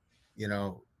numbers,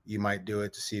 you might do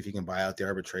it to see if you can buy out the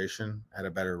arbitration at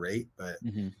a better rate, but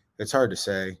Mm-hmm. it's hard to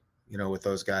say. With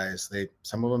those guys,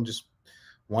 some of them just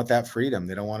want that freedom.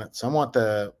 They don't want it. Some want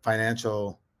the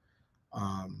financial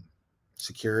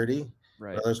security, but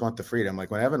Right. others want the freedom.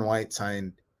 Like when Evan White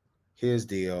signed his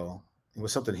deal, it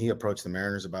was something he approached the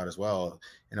Mariners about as well.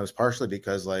 And it was partially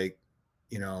because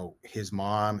his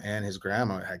mom and his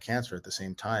grandma had cancer at the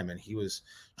same time. And he was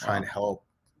trying Wow. to help,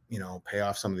 pay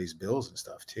off some of these bills and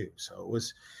stuff too. So it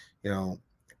was, you know,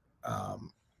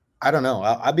 I don't know.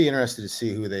 I'd be interested to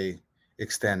see who they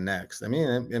extend next. I mean,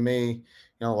 it may,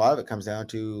 a lot of it comes down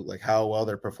to like how well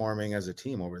they're performing as a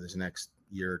team over this next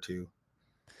year or two.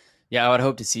 Yeah, I would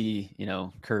hope to see,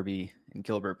 Kirby and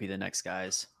Gilbert be the next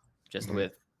guys, just Mhm.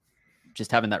 with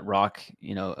just having that rock,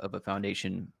 of a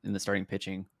foundation in the starting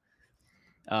pitching.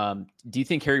 Do you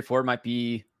think Harry Ford might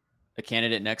be a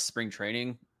candidate next spring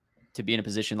training to be in a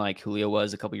position like Julio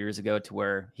was a couple years ago, to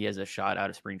where he has a shot out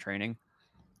of spring training?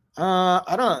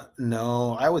 I don't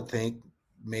know. I would think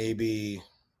maybe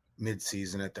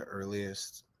mid-season at the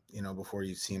earliest. before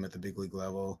you see him at the big league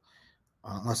level,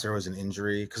 unless there was an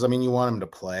injury. Because I mean, you want him to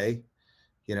play,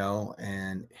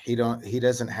 and he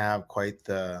doesn't have quite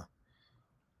the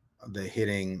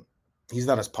hitting. He's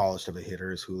not as polished of a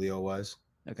hitter as Julio was.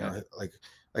 Okay.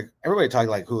 Like everybody talking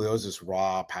like Julio's this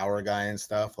raw power guy and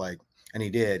stuff. Like, and he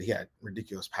had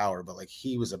ridiculous power, but like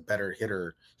he was a better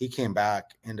hitter. He came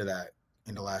back into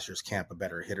last year's camp a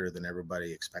better hitter than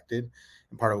everybody expected.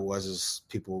 And part of it was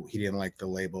he didn't like the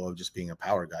label of just being a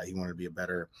power guy. He wanted to be a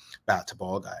better bat to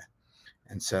ball guy.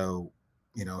 And so,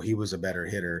 he was a better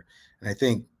hitter. And I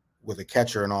think with a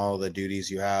catcher and all the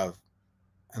duties you have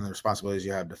and the responsibilities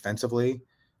you have defensively,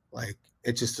 like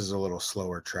it just is a little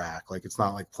slower track. Like it's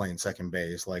not like playing second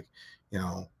base. Like,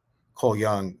 Cole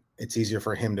Young, it's easier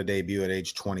for him to debut at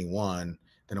age 21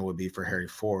 than it would be for Harry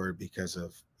Ford because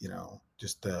of,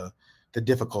 just the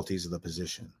difficulties of the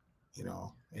position.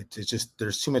 It's just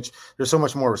there's so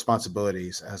much more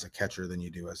responsibilities as a catcher than you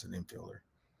do as an infielder.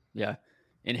 Yeah.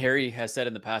 And Harry has said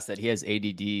in the past that he has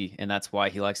ADD, and that's why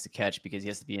he likes to catch, because he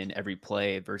has to be in every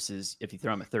play versus if you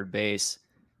throw him at third base,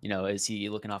 is he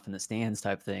looking off in the stands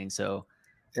type thing? So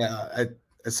yeah,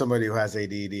 as somebody who has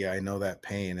ADD, I know that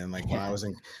pain. And like when I was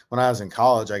in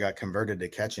college, I got converted to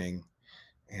catching,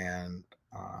 and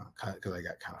because I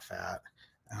got kind of fat,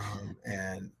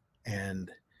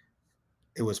 and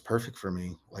it was perfect for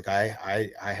me. Like I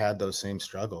had those same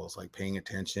struggles, like paying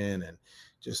attention and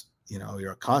just,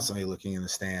 you're constantly looking in the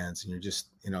stands, and you're just,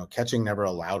 catching never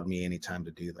allowed me any time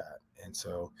to do that. And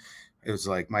so it was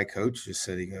like my coach just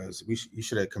said, he goes, you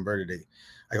should have converted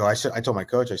to, I told my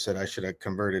coach, I said, I should have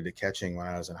converted to catching when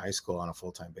I was in high school on a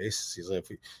full-time basis. He's like,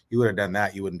 if you would have done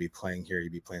that, you wouldn't be playing here.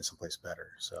 You'd be playing someplace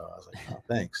better. So I was like, oh,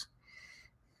 thanks.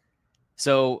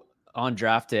 So on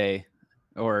draft day,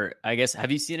 or I guess, have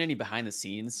you seen any behind the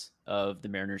scenes of the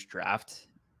Mariners draft,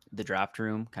 the draft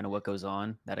room, kind of what goes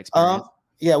on, that experience?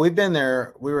 Yeah, we've been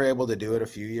there. We were able to do it a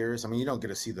few years. I mean, you don't get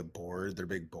to see the board, their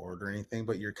big board or anything,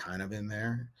 but you're kind of in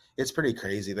there. It's pretty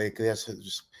crazy. They have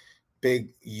just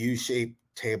big U-shaped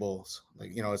tables. Like,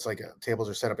 it's like tables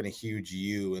are set up in a huge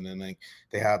U, and then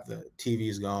they have the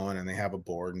TVs going, and they have a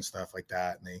board and stuff like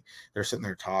that. And they're sitting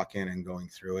there talking and going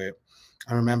through it.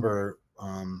 I remember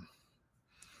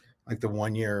like the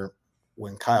one year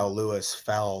when Kyle Lewis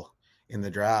fell in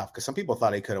the draft, because some people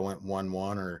thought he could have went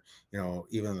 1-1 or,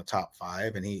 even in the top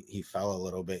 5, and he fell a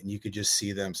little bit, and you could just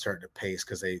see them start to pace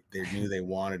because they knew they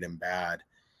wanted him bad.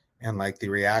 And like the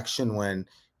reaction when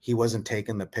he wasn't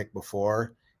taking the pick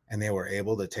before and they were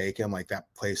able to take him, like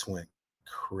that place went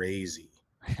crazy.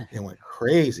 It went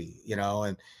crazy,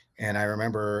 and I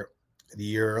remember the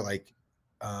year, like,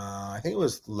 I think it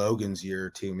was Logan's year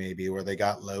too, maybe, where they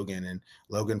got Logan, and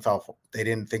Logan fell. They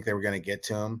didn't think they were going to get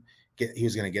to him. He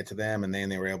was going to get to them, and then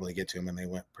they were able to get to him, and they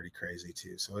went pretty crazy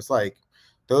too. So it's like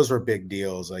those were big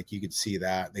deals. Like you could see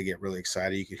that they get really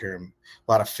excited. You could hear them,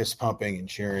 a lot of fist pumping and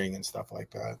cheering and stuff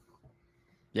like that.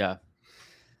 Yeah,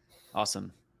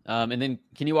 awesome. And then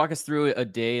can you walk us through a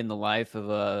day in the life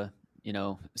of a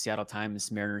Seattle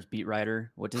Times Mariners beat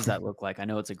writer? What does that look like? I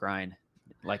know it's a grind,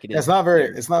 like it is. It's not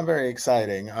very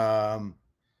exciting. I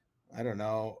don't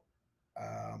know.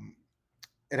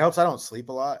 It helps I don't sleep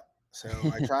a lot. So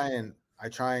I'm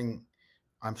trying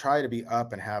to be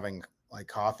up and having like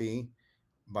coffee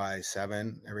by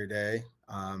 7 every day.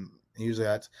 Usually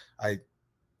I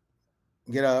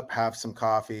get up, have some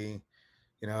coffee,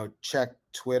 check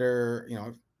Twitter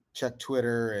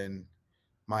and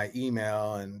my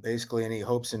email, and basically any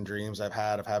hopes and dreams I've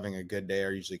had of having a good day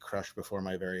are usually crushed before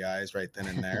my very eyes right then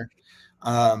and there.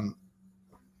 I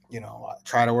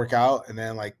try to work out, and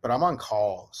then but I'm on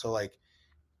call. So like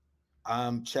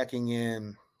I'm checking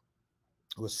in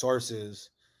with sources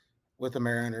with the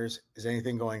Mariners. Is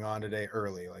anything going on today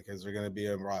early? Like, is there going to be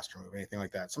a roster move, anything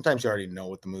like that? Sometimes you already know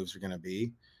what the moves are going to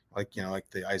be. Like, like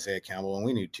the Isaiah Campbell, and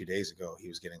we knew 2 days ago he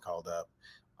was getting called up.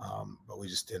 But we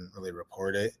just didn't really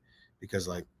report it because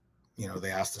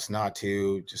they asked us not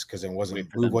to, just because it wasn't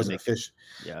official.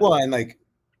 Yeah. Well, and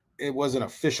it wasn't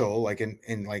official,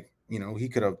 he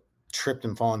could have tripped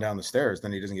and fallen down the stairs,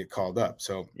 then he doesn't get called up.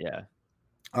 So, yeah.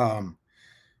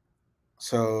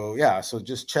 So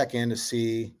just check in to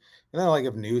see. And then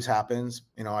if news happens,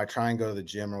 I try and go to the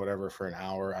gym or whatever for an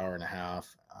hour and a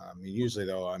half. Usually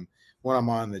though, when I'm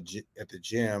at the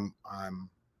gym, I'm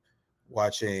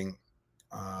watching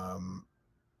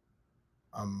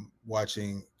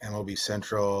MLB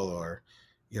Central or,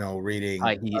 reading.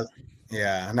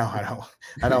 Yeah, no, I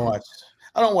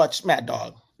don't watch Mad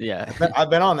Dog. Yeah.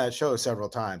 I've been on that show several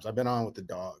times. I've been on with the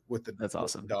dog, that's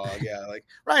awesome. Dog. Yeah. Like,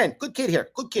 Ryan, good kid here.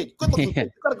 Good kid. Good looking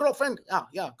kid. You got a girlfriend?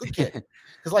 Yeah. Good kid.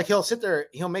 Cause he'll sit there,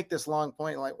 he'll make this long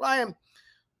point. Like, Ryan,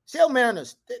 Seattle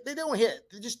Mariners, they don't hit.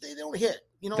 They don't hit.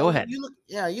 You Go know, ahead. you look,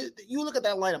 yeah, you look at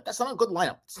that lineup. That's not a good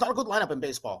lineup. It's not a good lineup in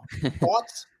baseball.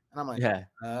 Thoughts? And I'm like, Yeah.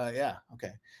 yeah,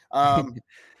 okay. Um,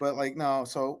 but like, no.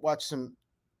 So watch the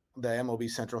MLB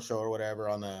Central show or whatever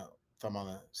if I'm on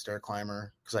the stair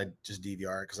climber, because I just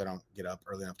DVR it because I don't get up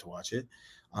early enough to watch it.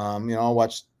 I'll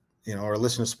watch, or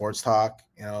listen to sports talk,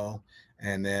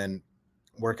 and then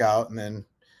work out, and then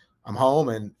I'm home,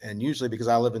 and usually because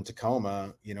I live in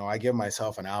Tacoma, I give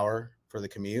myself an hour for the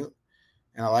commute,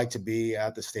 and I like to be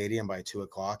at the stadium by 2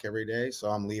 o'clock every day. So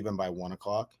I'm leaving by 1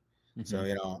 o'clock. So,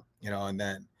 Mhm. and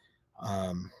then,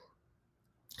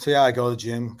 so yeah, I go to the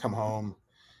gym, come home,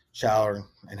 shower,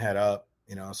 and head up,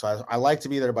 so I like to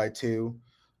be there by 2.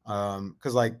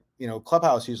 Cause like,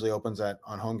 Clubhouse usually opens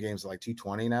on home games at like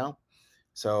 2:20 now.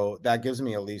 So that gives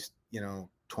me at least,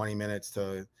 20 minutes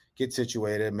to get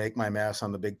situated, make my mess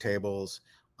on the big tables,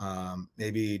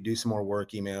 maybe do some more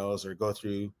work emails or go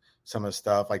through some of the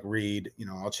stuff, like read,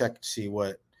 I'll check to see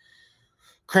what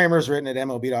Kramer's written at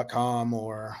MLB.com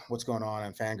or what's going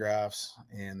on Fangraphs,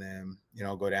 and then,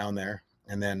 go down there.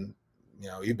 And then,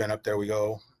 you've been up there, we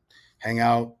go hang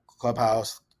out,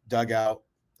 clubhouse, dugout.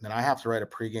 Then I have to write a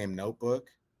pregame notebook.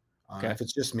 Okay. If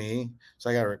it's just me, so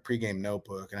I got a pregame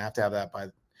notebook, and I have to have that by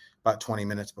about 20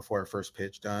 minutes before our first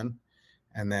pitch done.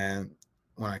 And then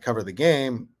when I cover the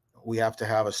game, we have to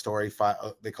have a story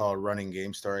file. They call it a running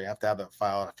game story. I have to have that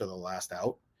file after the last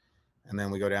out. And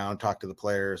then we go down, talk to the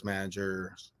players,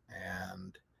 managers,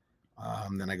 and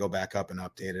then I go back up and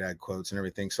update it, add quotes and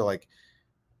everything. So like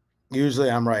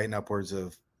usually I'm writing upwards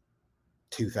of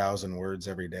 2,000 words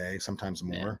every day, sometimes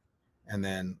Man. more. And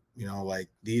then, like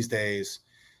these days,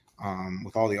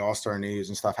 with all the All-Star news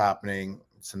and stuff happening,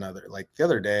 it's another, like the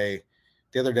other day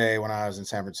when I was in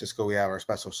San Francisco, we have our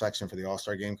special section for the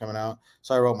All-Star game coming out.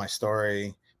 So I wrote my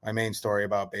main story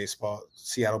about baseball,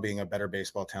 Seattle being a better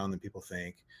baseball town than people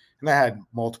think. And that had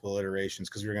multiple iterations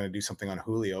because we were going to do something on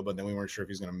Julio, but then we weren't sure if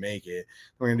he was going to make it.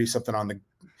 We're going to do something on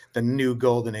the new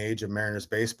golden age of Mariners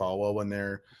baseball. Well, when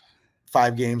they're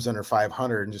 5 games under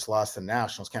 500 and just lost the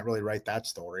Nationals, can't really write that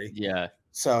story. Yeah.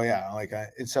 So yeah,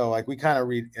 like we kind of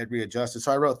readjusted.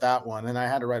 So I wrote that one, and I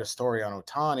had to write a story on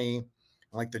Ohtani,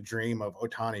 like the dream of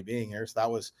Ohtani being here.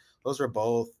 So those were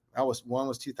both. That was one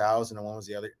was 2000 and one was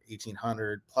the other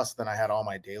 1800. Plus, then I had all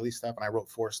my daily stuff, and I wrote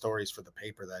 4 stories for the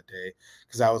paper that day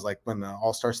because that was like when the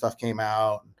All Star stuff came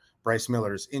out, and Bryce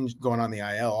Miller's going on the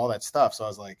IL, all that stuff. So I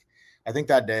was like, I think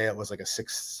that day it was like a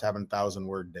 7,000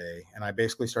 word day, and I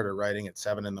basically started writing at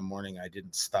 7 a.m. I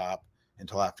didn't stop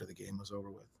until after the game was over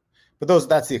with. But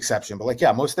that's the exception. But like,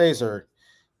 yeah, most days are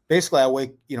basically I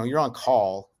wake, you're on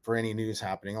call for any news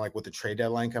happening. Like with the trade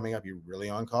deadline coming up, you're really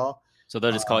on call. So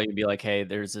they'll just call you and be like, "Hey,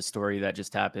 there's a story that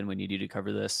just happened. We need you to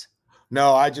cover this."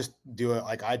 No, I just do it.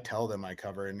 Like I tell them I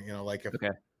cover, and like Okay.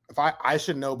 if I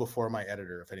should know before my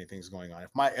editor if anything's going on.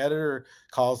 If my editor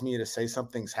calls me to say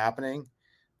something's happening,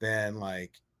 then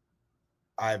like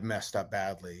I've messed up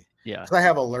badly Yeah. because I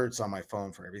have alerts on my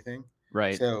phone for everything.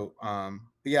 Right. So,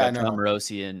 yeah, Got John no,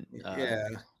 Morosi and yeah,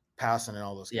 passing and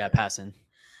all those yeah, guys. passing.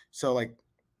 So like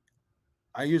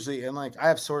I usually, and like I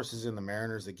have sources in the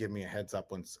Mariners that give me a heads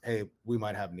up when, hey, we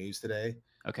might have news today.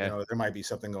 Okay. There might be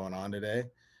something going on today.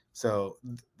 So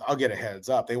I'll get a heads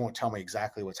up. They won't tell me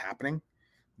exactly what's happening,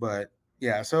 but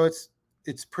yeah. So it's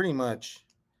pretty much,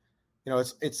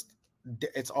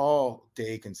 it's all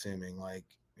day consuming. Like,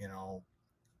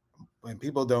 when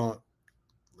people don't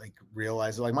like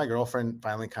realize it, like my girlfriend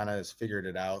finally kind of has figured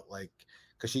it out, like,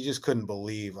 because she just couldn't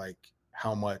believe like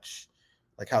how much,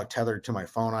 like how tethered to my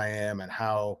phone I am, and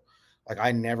how like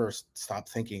I never stop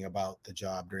thinking about the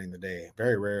job during the day.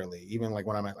 Very rarely, even like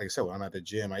when I'm at, like I said, when I'm at the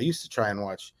gym, I used to try and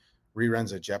watch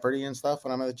reruns of Jeopardy and stuff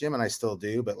when I'm at the gym, and I still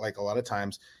do. But like a lot of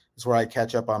times, it's where I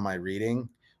catch up on my reading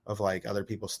of like other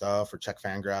people's stuff, or check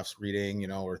Fangraphs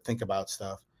reading, or think about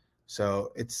stuff.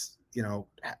 So it's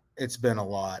been a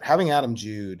lot. Having Adam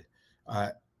Jude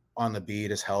on the beat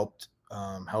has helped,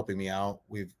 helping me out.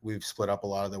 We've split up a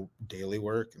lot of the daily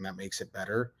work, and that makes it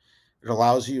better. It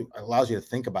allows you to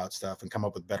think about stuff and come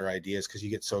up with better ideas because you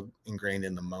get so ingrained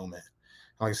in the moment.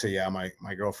 And like I say, yeah,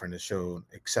 my girlfriend has shown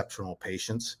exceptional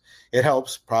patience. It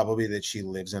helps probably that she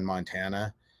lives in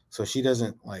Montana, so she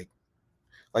doesn't like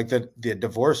the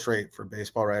divorce rate for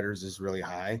baseball writers is really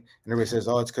high. And everybody says,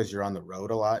 oh, it's because you're on the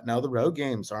road a lot. No, the road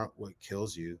games aren't what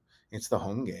kills you. It's the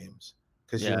home games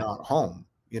because you're Yeah. not home,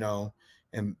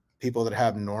 and people that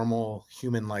have normal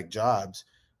human like jobs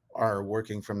are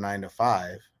working from 9 to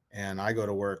 5. And I go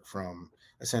to work from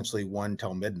essentially 1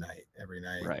 till midnight every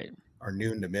night, Right. or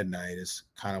noon to midnight is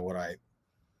kind of what I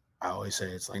always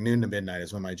say. It's like noon to midnight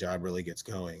is when my job really gets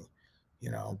going,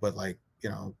 but like,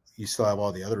 you still have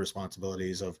all the other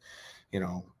responsibilities of,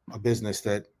 a business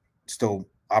that still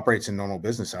operates in normal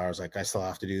business hours. Like I still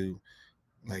have to do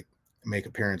like make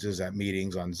appearances at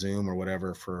meetings on Zoom or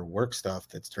whatever for work stuff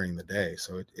that's during the day.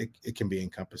 So it can be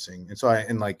encompassing. And so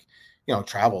and like,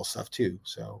 travel stuff too.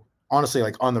 So honestly,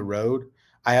 like on the road,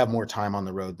 I have more time on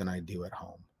the road than I do at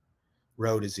home.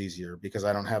 Road is easier because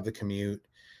I don't have the commute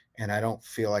and I don't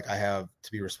feel like I have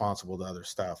to be responsible to other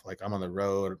stuff. Like I'm on the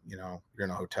road, you're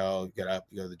in a hotel, you get up,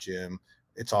 you go to the gym.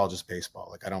 It's all just baseball.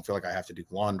 Like I don't feel like I have to do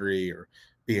laundry or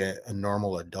be a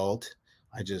normal adult.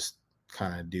 I just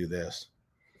kind of do this.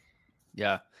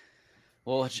 Yeah.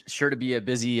 Well, it's sure to be a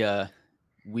busy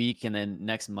week and then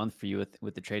next month for you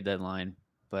with the trade deadline.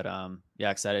 But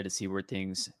yeah, excited to see where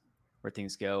things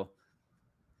go.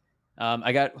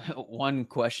 I got one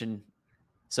question.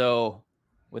 So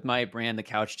with my brand, the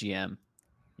Couch GM,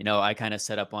 I kind of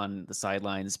set up on the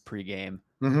sidelines pregame.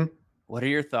 Mm-hmm. What are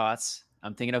your thoughts?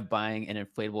 I'm thinking of buying an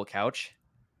inflatable couch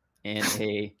and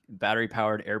a battery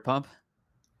powered air pump.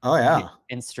 Oh yeah.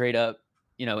 And straight up,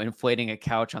 inflating a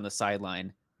couch on the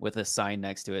sideline with a sign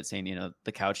next to it saying,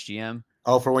 the Couch GM.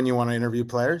 Oh, for when you want to interview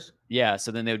players? Yeah.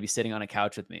 So then they would be sitting on a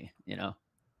couch with me,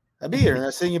 That'd be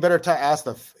interesting. You better ask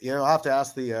I'll have to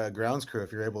ask the grounds crew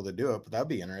if you're able to do it, but that'd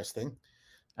be interesting.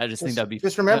 I just think that'd be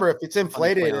just remember if it's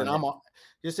inflated and I'm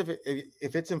just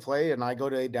if it's inflated and I go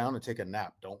to lay down and take a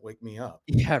nap, don't wake me up.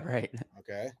 Yeah, right.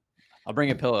 Okay. I'll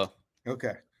bring a pillow.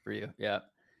 Okay. For you. Yeah.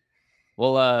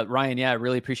 Well, Ryan, yeah, I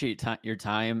really appreciate your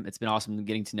time. It's been awesome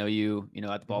getting to know you,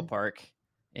 at the ballpark,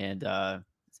 and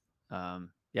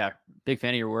yeah, big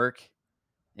fan of your work,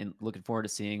 and looking forward to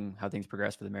seeing how things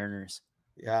progress for the Mariners.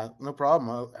 Yeah, no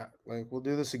problem. We'll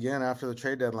do this again after the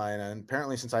trade deadline. And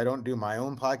apparently, since I don't do my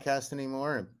own podcast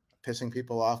anymore and pissing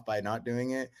people off by not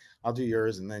doing it, I'll do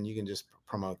yours, and then you can just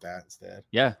promote that instead.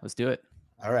 Yeah, let's do it.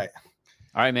 All right.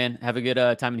 All right, man. Have a good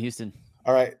time in Houston.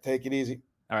 All right. Take it easy.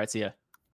 All right. See ya.